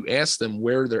shot and you ask them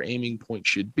where their aiming point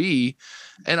should be.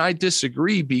 And I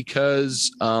disagree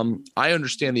because I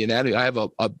understand the anatomy. I have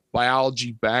a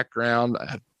biology background.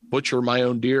 I butcher my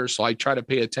own deer, so I try to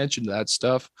pay attention to that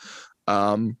stuff.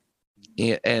 And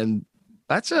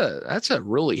that's a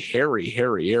really hairy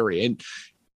area. And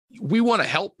we want to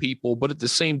help people, but at the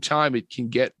same time, it can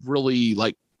get really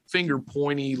like finger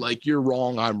pointy, like you're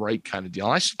wrong, I'm right kind of deal.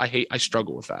 I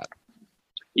struggle with that.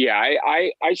 Yeah,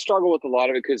 I struggle with a lot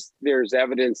of it because there's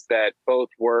evidence that both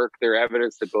work, there's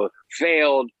evidence that both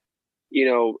failed,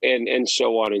 and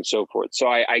so on and so forth. So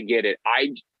I get it.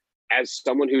 As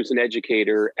someone who's an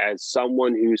educator, as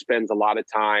someone who spends a lot of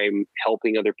time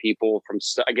helping other people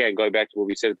again, going back to what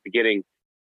we said at the beginning,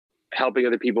 helping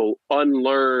other people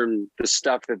unlearn the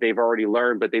stuff that they've already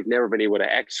learned, but they've never been able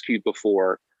to execute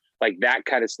before. Like that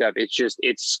kind of stuff,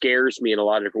 it scares me in a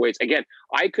lot of different ways. Again,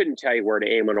 I couldn't tell you where to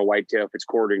aim on a whitetail if it's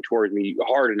quartering towards me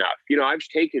hard enough.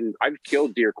 I've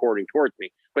killed deer quartering towards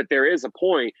me, but there is a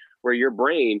point where your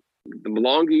brain, the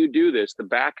longer you do this, the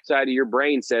backside of your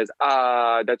brain says,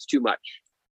 that's too much.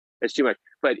 That's too much.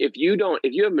 But if you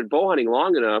haven't been bow hunting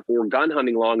long enough or gun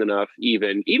hunting long enough,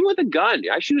 even with a gun,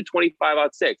 I shoot a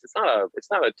 25-06. It's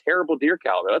not a terrible deer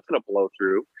caliber. That's going to blow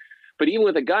through. But even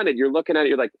with a gun, and you're looking at it,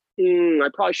 you're like, I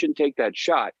probably shouldn't take that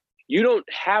shot. You don't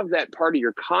have that part of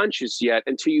your conscious yet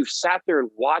until you've sat there and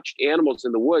watched animals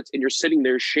in the woods and you're sitting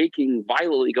there shaking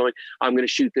violently going, I'm going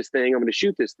to shoot this thing. I'm going to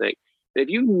shoot this thing. And if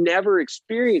you've never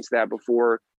experienced that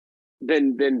before,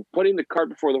 then putting the cart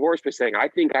before the horse by saying, I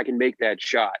think I can make that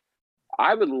shot.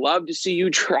 I would love to see you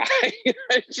try.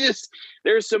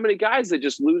 There's so many guys that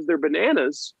just lose their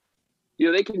bananas.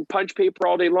 They can punch paper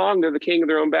all day long. They're the king of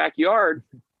their own backyard.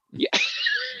 Yeah,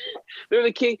 they're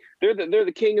the king. They're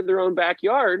the king of their own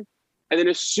backyard. And then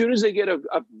as soon as they get a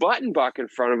button buck in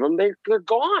front of them, they're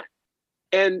gone.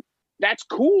 And that's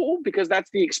cool because that's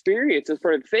the experience. It's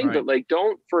for the thing. Right. But like,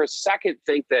 don't for a second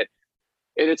think that.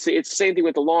 And it's the same thing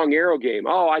with the long arrow game.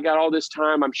 Oh, I got all this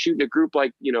time. I'm shooting a group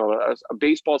like a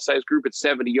baseball sized group at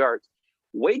 70 yards.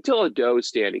 Wait till a doe is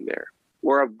standing there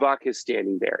or a buck is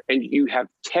standing there, and you have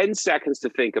 10 seconds to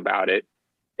think about it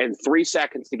and 3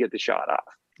 seconds to get the shot off.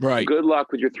 Right. Good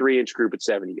luck with your 3-inch group at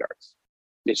 70 yards.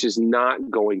 It's just not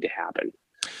going to happen.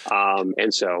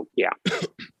 And so, yeah.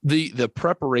 The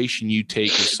preparation you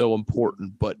take is so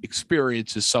important, but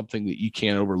experience is something that you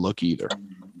can't overlook either.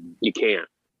 You can't.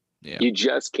 Yeah. You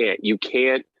just can't. You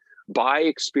can't buy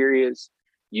experience.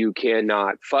 You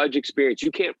cannot fudge experience.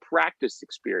 You can't practice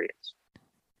experience.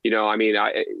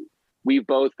 We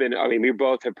both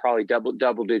have probably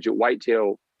double-digit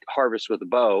whitetail harvest with a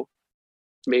bow.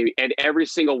 Maybe, and every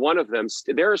single one of them,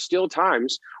 there are still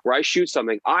times where I shoot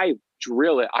something, I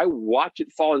drill it, I watch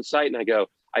it fall in sight, and I go,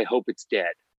 I hope it's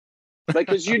dead. Like,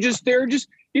 because they're just,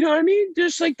 you know what I mean?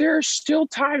 Just like there are still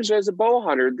times as a bow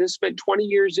hunter, this has been 20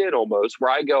 years in almost, where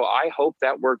I go, I hope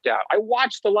that worked out. I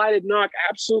watched the lighted knock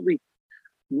absolutely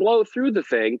blow through the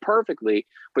thing perfectly,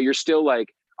 but you're still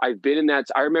like, I've been in that.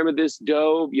 I remember this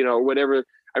doe, whatever.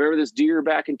 I remember this deer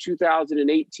back in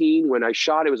 2018 when I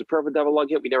shot. It was a perfect double lung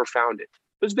hit. We never found it.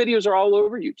 Those videos are all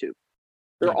over YouTube.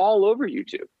 They're all over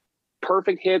YouTube.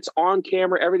 Perfect hits on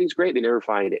camera. Everything's great. They never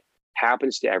find it.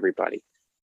 Happens to everybody.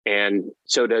 And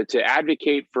so to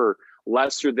advocate for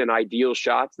lesser than ideal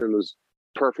shots than those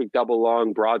perfect double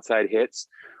lung broadside hits,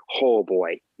 oh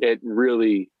boy, it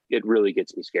really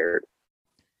gets me scared.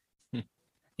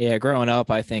 Yeah, growing up,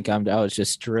 I think I was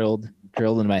just drilled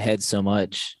in my head so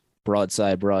much.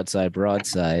 Broadside, broadside,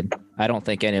 broadside. I don't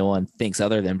think anyone thinks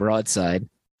other than broadside.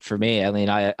 For me, I mean,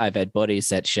 I've had buddies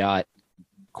that shot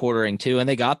quartering two, and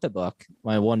they got the buck.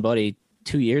 My one buddy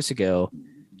 2 years ago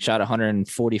shot a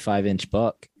 145-inch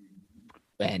buck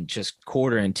and just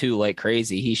quartering two like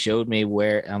crazy. He showed me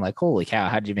where I'm like, holy cow,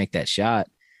 how did you make that shot?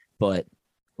 But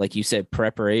like you said,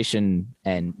 preparation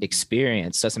and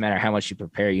experience, doesn't matter how much you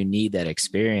prepare, you need that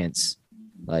experience.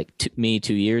 Like me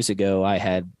 2 years ago, I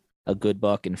had a good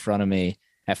buck in front of me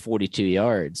at 42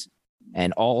 yards.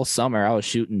 And all summer I was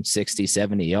shooting 60,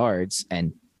 70 yards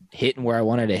and hitting where I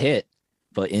wanted to hit.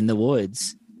 But in the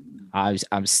woods,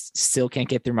 I'm still can't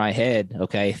get through my head.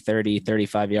 Okay. 30,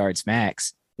 35 yards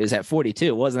max. It was at 42.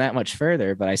 It wasn't that much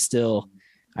further, but I still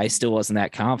wasn't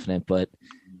that confident. But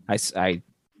I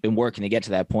been working to get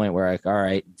to that point where all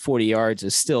right, 40 yards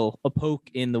is still a poke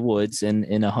in the woods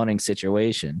in a hunting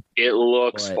situation. It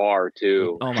looks far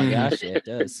too. Oh my gosh, yeah, it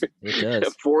does. It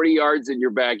does. 40 yards in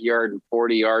your backyard and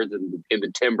 40 yards in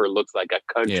the timber looks like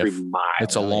a country mile.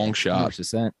 It's a long shot.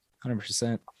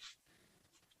 100%.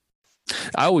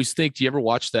 I always think, do you ever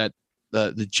watch that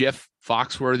the Jeff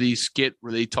Foxworthy skit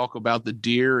where they talk about the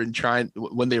deer and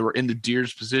when they were in the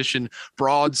deer's position,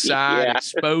 broadside,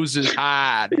 exposes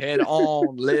hide, head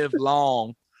on, live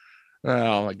long.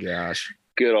 Oh my gosh.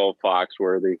 Good old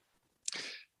Foxworthy.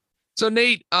 So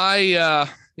Nate, we're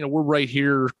right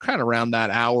here kind of around that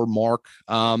hour mark.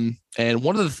 And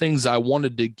one of the things I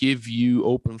wanted to give you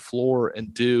open floor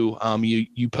and do,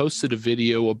 you posted a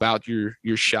video about your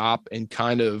shop and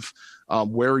kind of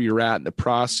where you're at in the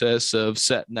process of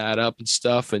setting that up and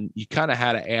stuff. And you kind of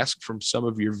had to ask from some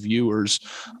of your viewers.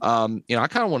 I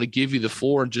kind of want to give you the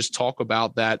floor and just talk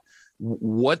about that.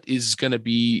 What is going to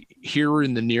be here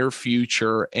in the near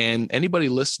future, and anybody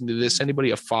listening to this, anybody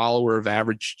a follower of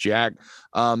Average Jack,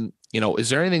 is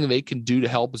there anything they can do to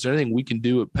help? Is there anything we can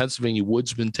do at Pennsylvania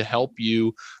Woodsman to help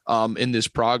you in this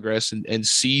progress and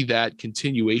see that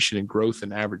continuation and growth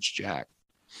in Average Jack?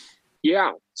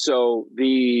 Yeah. So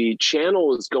the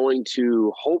channel is going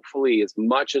to hopefully, as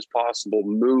much as possible,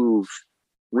 move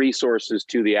resources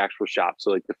to the actual shop.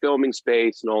 So like the filming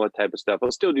space and all that type of stuff.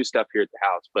 I'll still do stuff here at the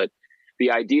house, but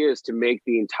the idea is to make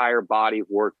the entire body of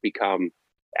work become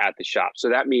at the shop. So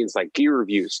that means like gear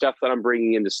reviews, stuff that I'm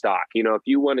bringing into stock. If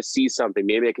you want to see something,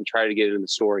 maybe I can try to get it in the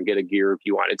store and get a gear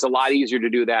review on it. It's a lot easier to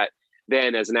do that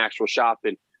than as an actual shop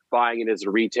and buying it as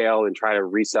a retail and try to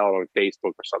resell it on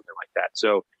Facebook or something like that.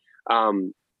 So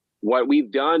what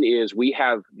we've done is we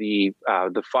have the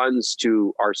funds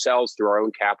to ourselves through our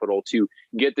own capital to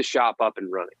get the shop up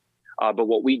and running. But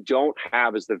what we don't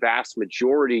have is the vast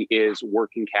majority is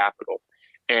working capital.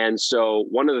 And so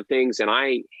one of the things, and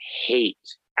I hate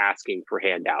asking for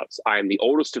handouts. I'm the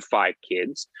oldest of 5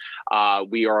 kids.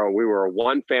 We were a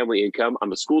one family income.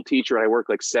 I'm a school teacher and I work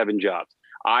like 7 jobs.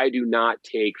 I do not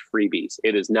take freebies.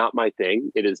 It is not my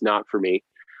thing. It is not for me.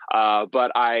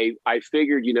 But I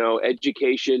figured,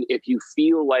 education, if you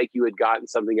feel like you had gotten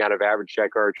something out of Average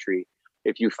Jack Archery,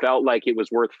 if you felt like it was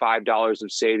worth $5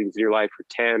 of savings in your life for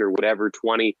 10 or whatever,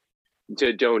 20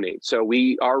 to donate. So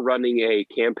we are running a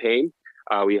campaign.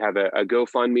 We have a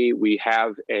GoFundMe. We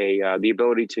have the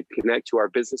ability to connect to our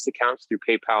business accounts through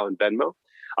PayPal and Venmo,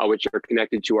 which are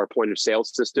connected to our point of sale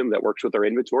system that works with our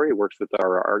inventory. It works with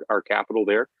our capital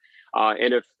there.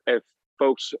 And if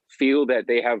folks feel that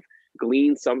they have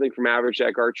gleaned something from Average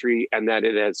Jack Archery and that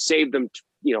it has saved them,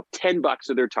 $10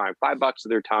 of their time, $5 of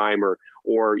their time,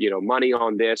 or money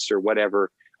on this or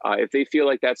whatever. If they feel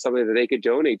like that's something that they could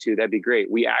donate to, that'd be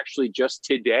great. We actually just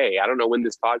today, I don't know when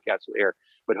this podcast will air,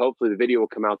 but hopefully the video will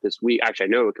come out this week. Actually, I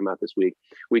know it will come out this week.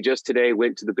 We just today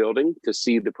went to the building to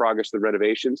see the progress of the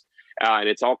renovations, and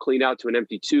it's all cleaned out to an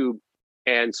empty tube.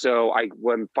 And so I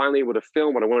was finally able to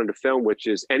film what I wanted to film, which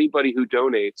is anybody who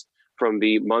donates from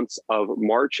the months of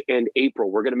March and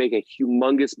April, we're going to make a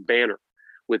humongous banner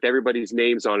with everybody's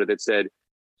names on it that said,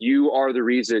 you are the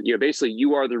reason, basically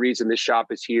you are the reason this shop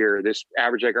is here. This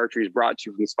Average Jack Archery is brought to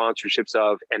you from the sponsorships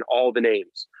of, and all the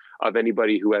names of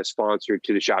anybody who has sponsored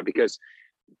to the shop, because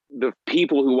the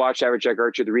people who watch Average Jack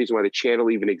Archery, the reason why the channel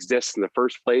even exists in the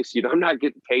first place, I'm not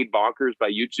getting paid bonkers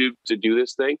by YouTube to do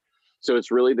this thing. So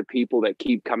it's really the people that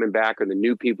keep coming back or the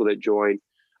new people that join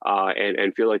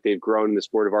and feel like they've grown in the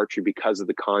sport of archery because of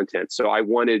the content. So I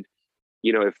wanted,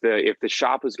 if the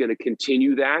shop was going to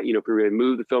continue that, if we were going to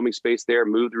move the filming space there,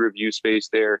 move the review space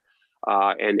there,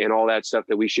 and all that stuff,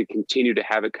 that we should continue to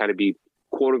have it kind of be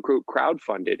quote unquote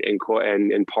crowdfunded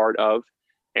and part of.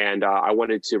 And I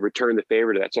wanted to return the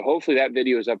favor to that. So hopefully that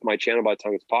video is up on my channel by the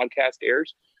time this podcast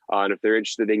airs. And if they're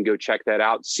interested, they can go check that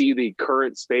out, see the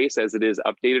current space as it is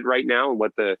updated right now, and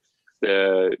what the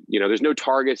there's no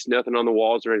targets, nothing on the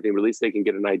walls or anything, but at least they can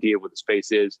get an idea of what the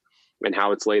space is and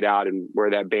how it's laid out and where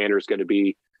that banner is going to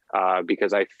be.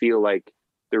 Because I feel like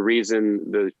the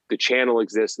reason the channel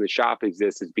exists and the shop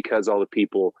exists is because all the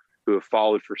people who have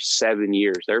followed for 7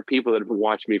 years. There are people that have been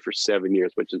watching me for 7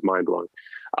 years, which is mind blowing.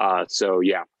 So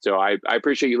I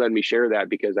appreciate you letting me share that,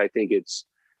 because I think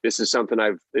this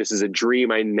is a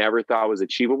dream I never thought was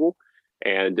achievable.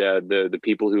 And the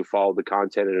people who follow the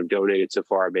content and have donated so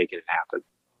far are making it happen.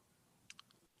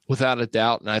 Without a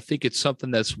doubt. And I think it's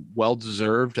something that's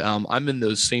well-deserved. I'm in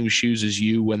those same shoes as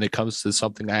you when it comes to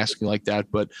something asking like that,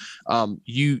 but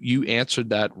you answered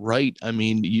that right. I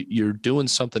mean, you're doing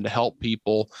something to help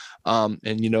people.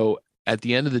 And, at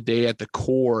the end of the day, at the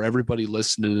core, everybody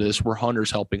listening to this, we're hunters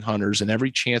helping hunters, and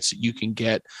every chance that you can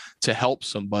get to help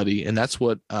somebody. And that's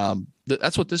what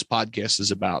this podcast is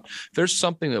about. If there's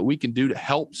something that we can do to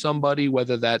help somebody,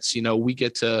 whether that's, we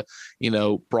get to,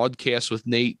 broadcast with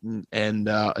Nate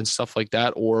and stuff like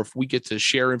that, or if we get to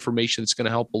share information that's going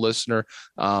to help a listener,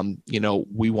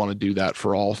 we want to do that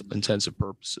for all intents and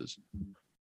purposes.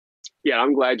 Yeah,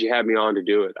 I'm glad you had me on to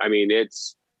do it. I mean,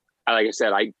 like I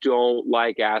said, I don't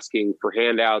like asking for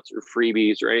handouts or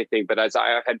freebies or anything, but as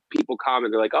I've had people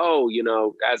comment, they're like, oh,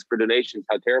 ask for donations,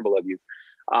 how terrible of you.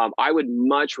 I would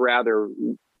much rather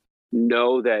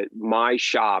know that my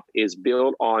shop is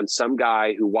built on some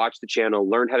guy who watched the channel,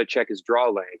 learned how to check his draw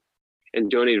length, and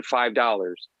donated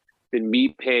 $5 than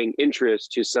me paying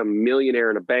interest to some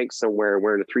millionaire in a bank somewhere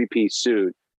wearing a 3-piece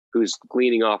suit who's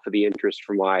gleaning off of the interest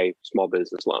from my small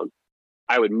business loan.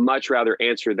 I would much rather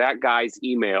answer that guy's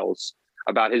emails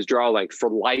about his draw length for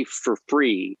life for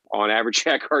free on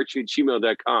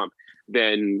averagejacarchery@gmail.com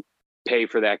than pay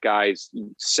for that guy's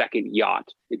second yacht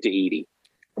to Tahiti.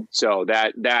 So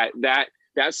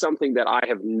that's something that I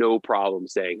have no problem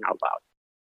saying out loud.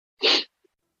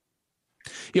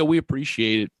 Yeah, we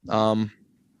appreciate it.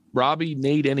 Robbie,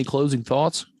 Nate, any closing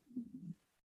thoughts?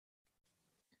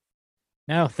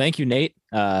 No, thank you, Nate.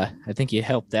 I think you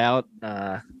helped out.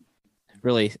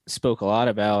 Really spoke a lot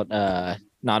about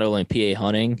not only PA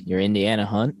hunting, your Indiana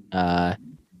hunt.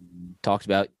 Talked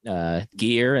about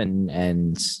gear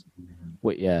and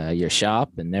what your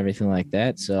shop and everything like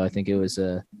that. So I think it was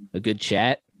a good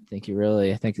chat. I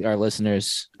think our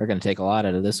listeners are going to take a lot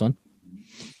out of this one.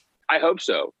 I hope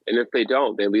so. And if they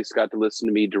don't, they at least got to listen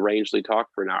to me derangedly talk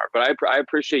for an hour. But I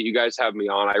appreciate you guys having me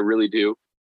on. I really do.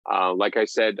 Like I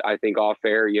said, I think off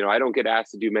air, I don't get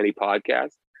asked to do many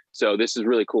podcasts. So this is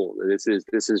really cool. This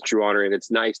is true honor, and it's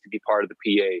nice to be part of the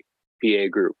PA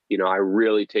group. I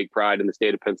really take pride in the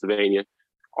state of Pennsylvania,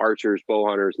 archers, bow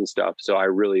hunters, and stuff. So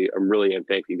I'm really am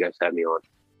thankful you guys had me on.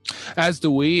 As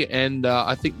do we, and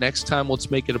I think next time let's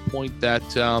make it a point that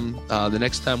the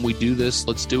next time we do this,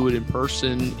 let's do it in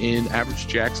person in Average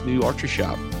Jack's new archery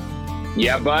shop.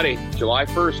 Yeah, buddy. July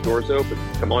 1st, doors open.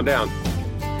 Come on down.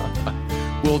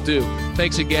 Will do.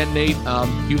 Thanks again, Nate.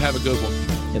 You have a good one.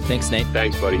 Yeah, thanks, Nate.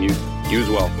 Thanks, buddy. You as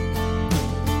well.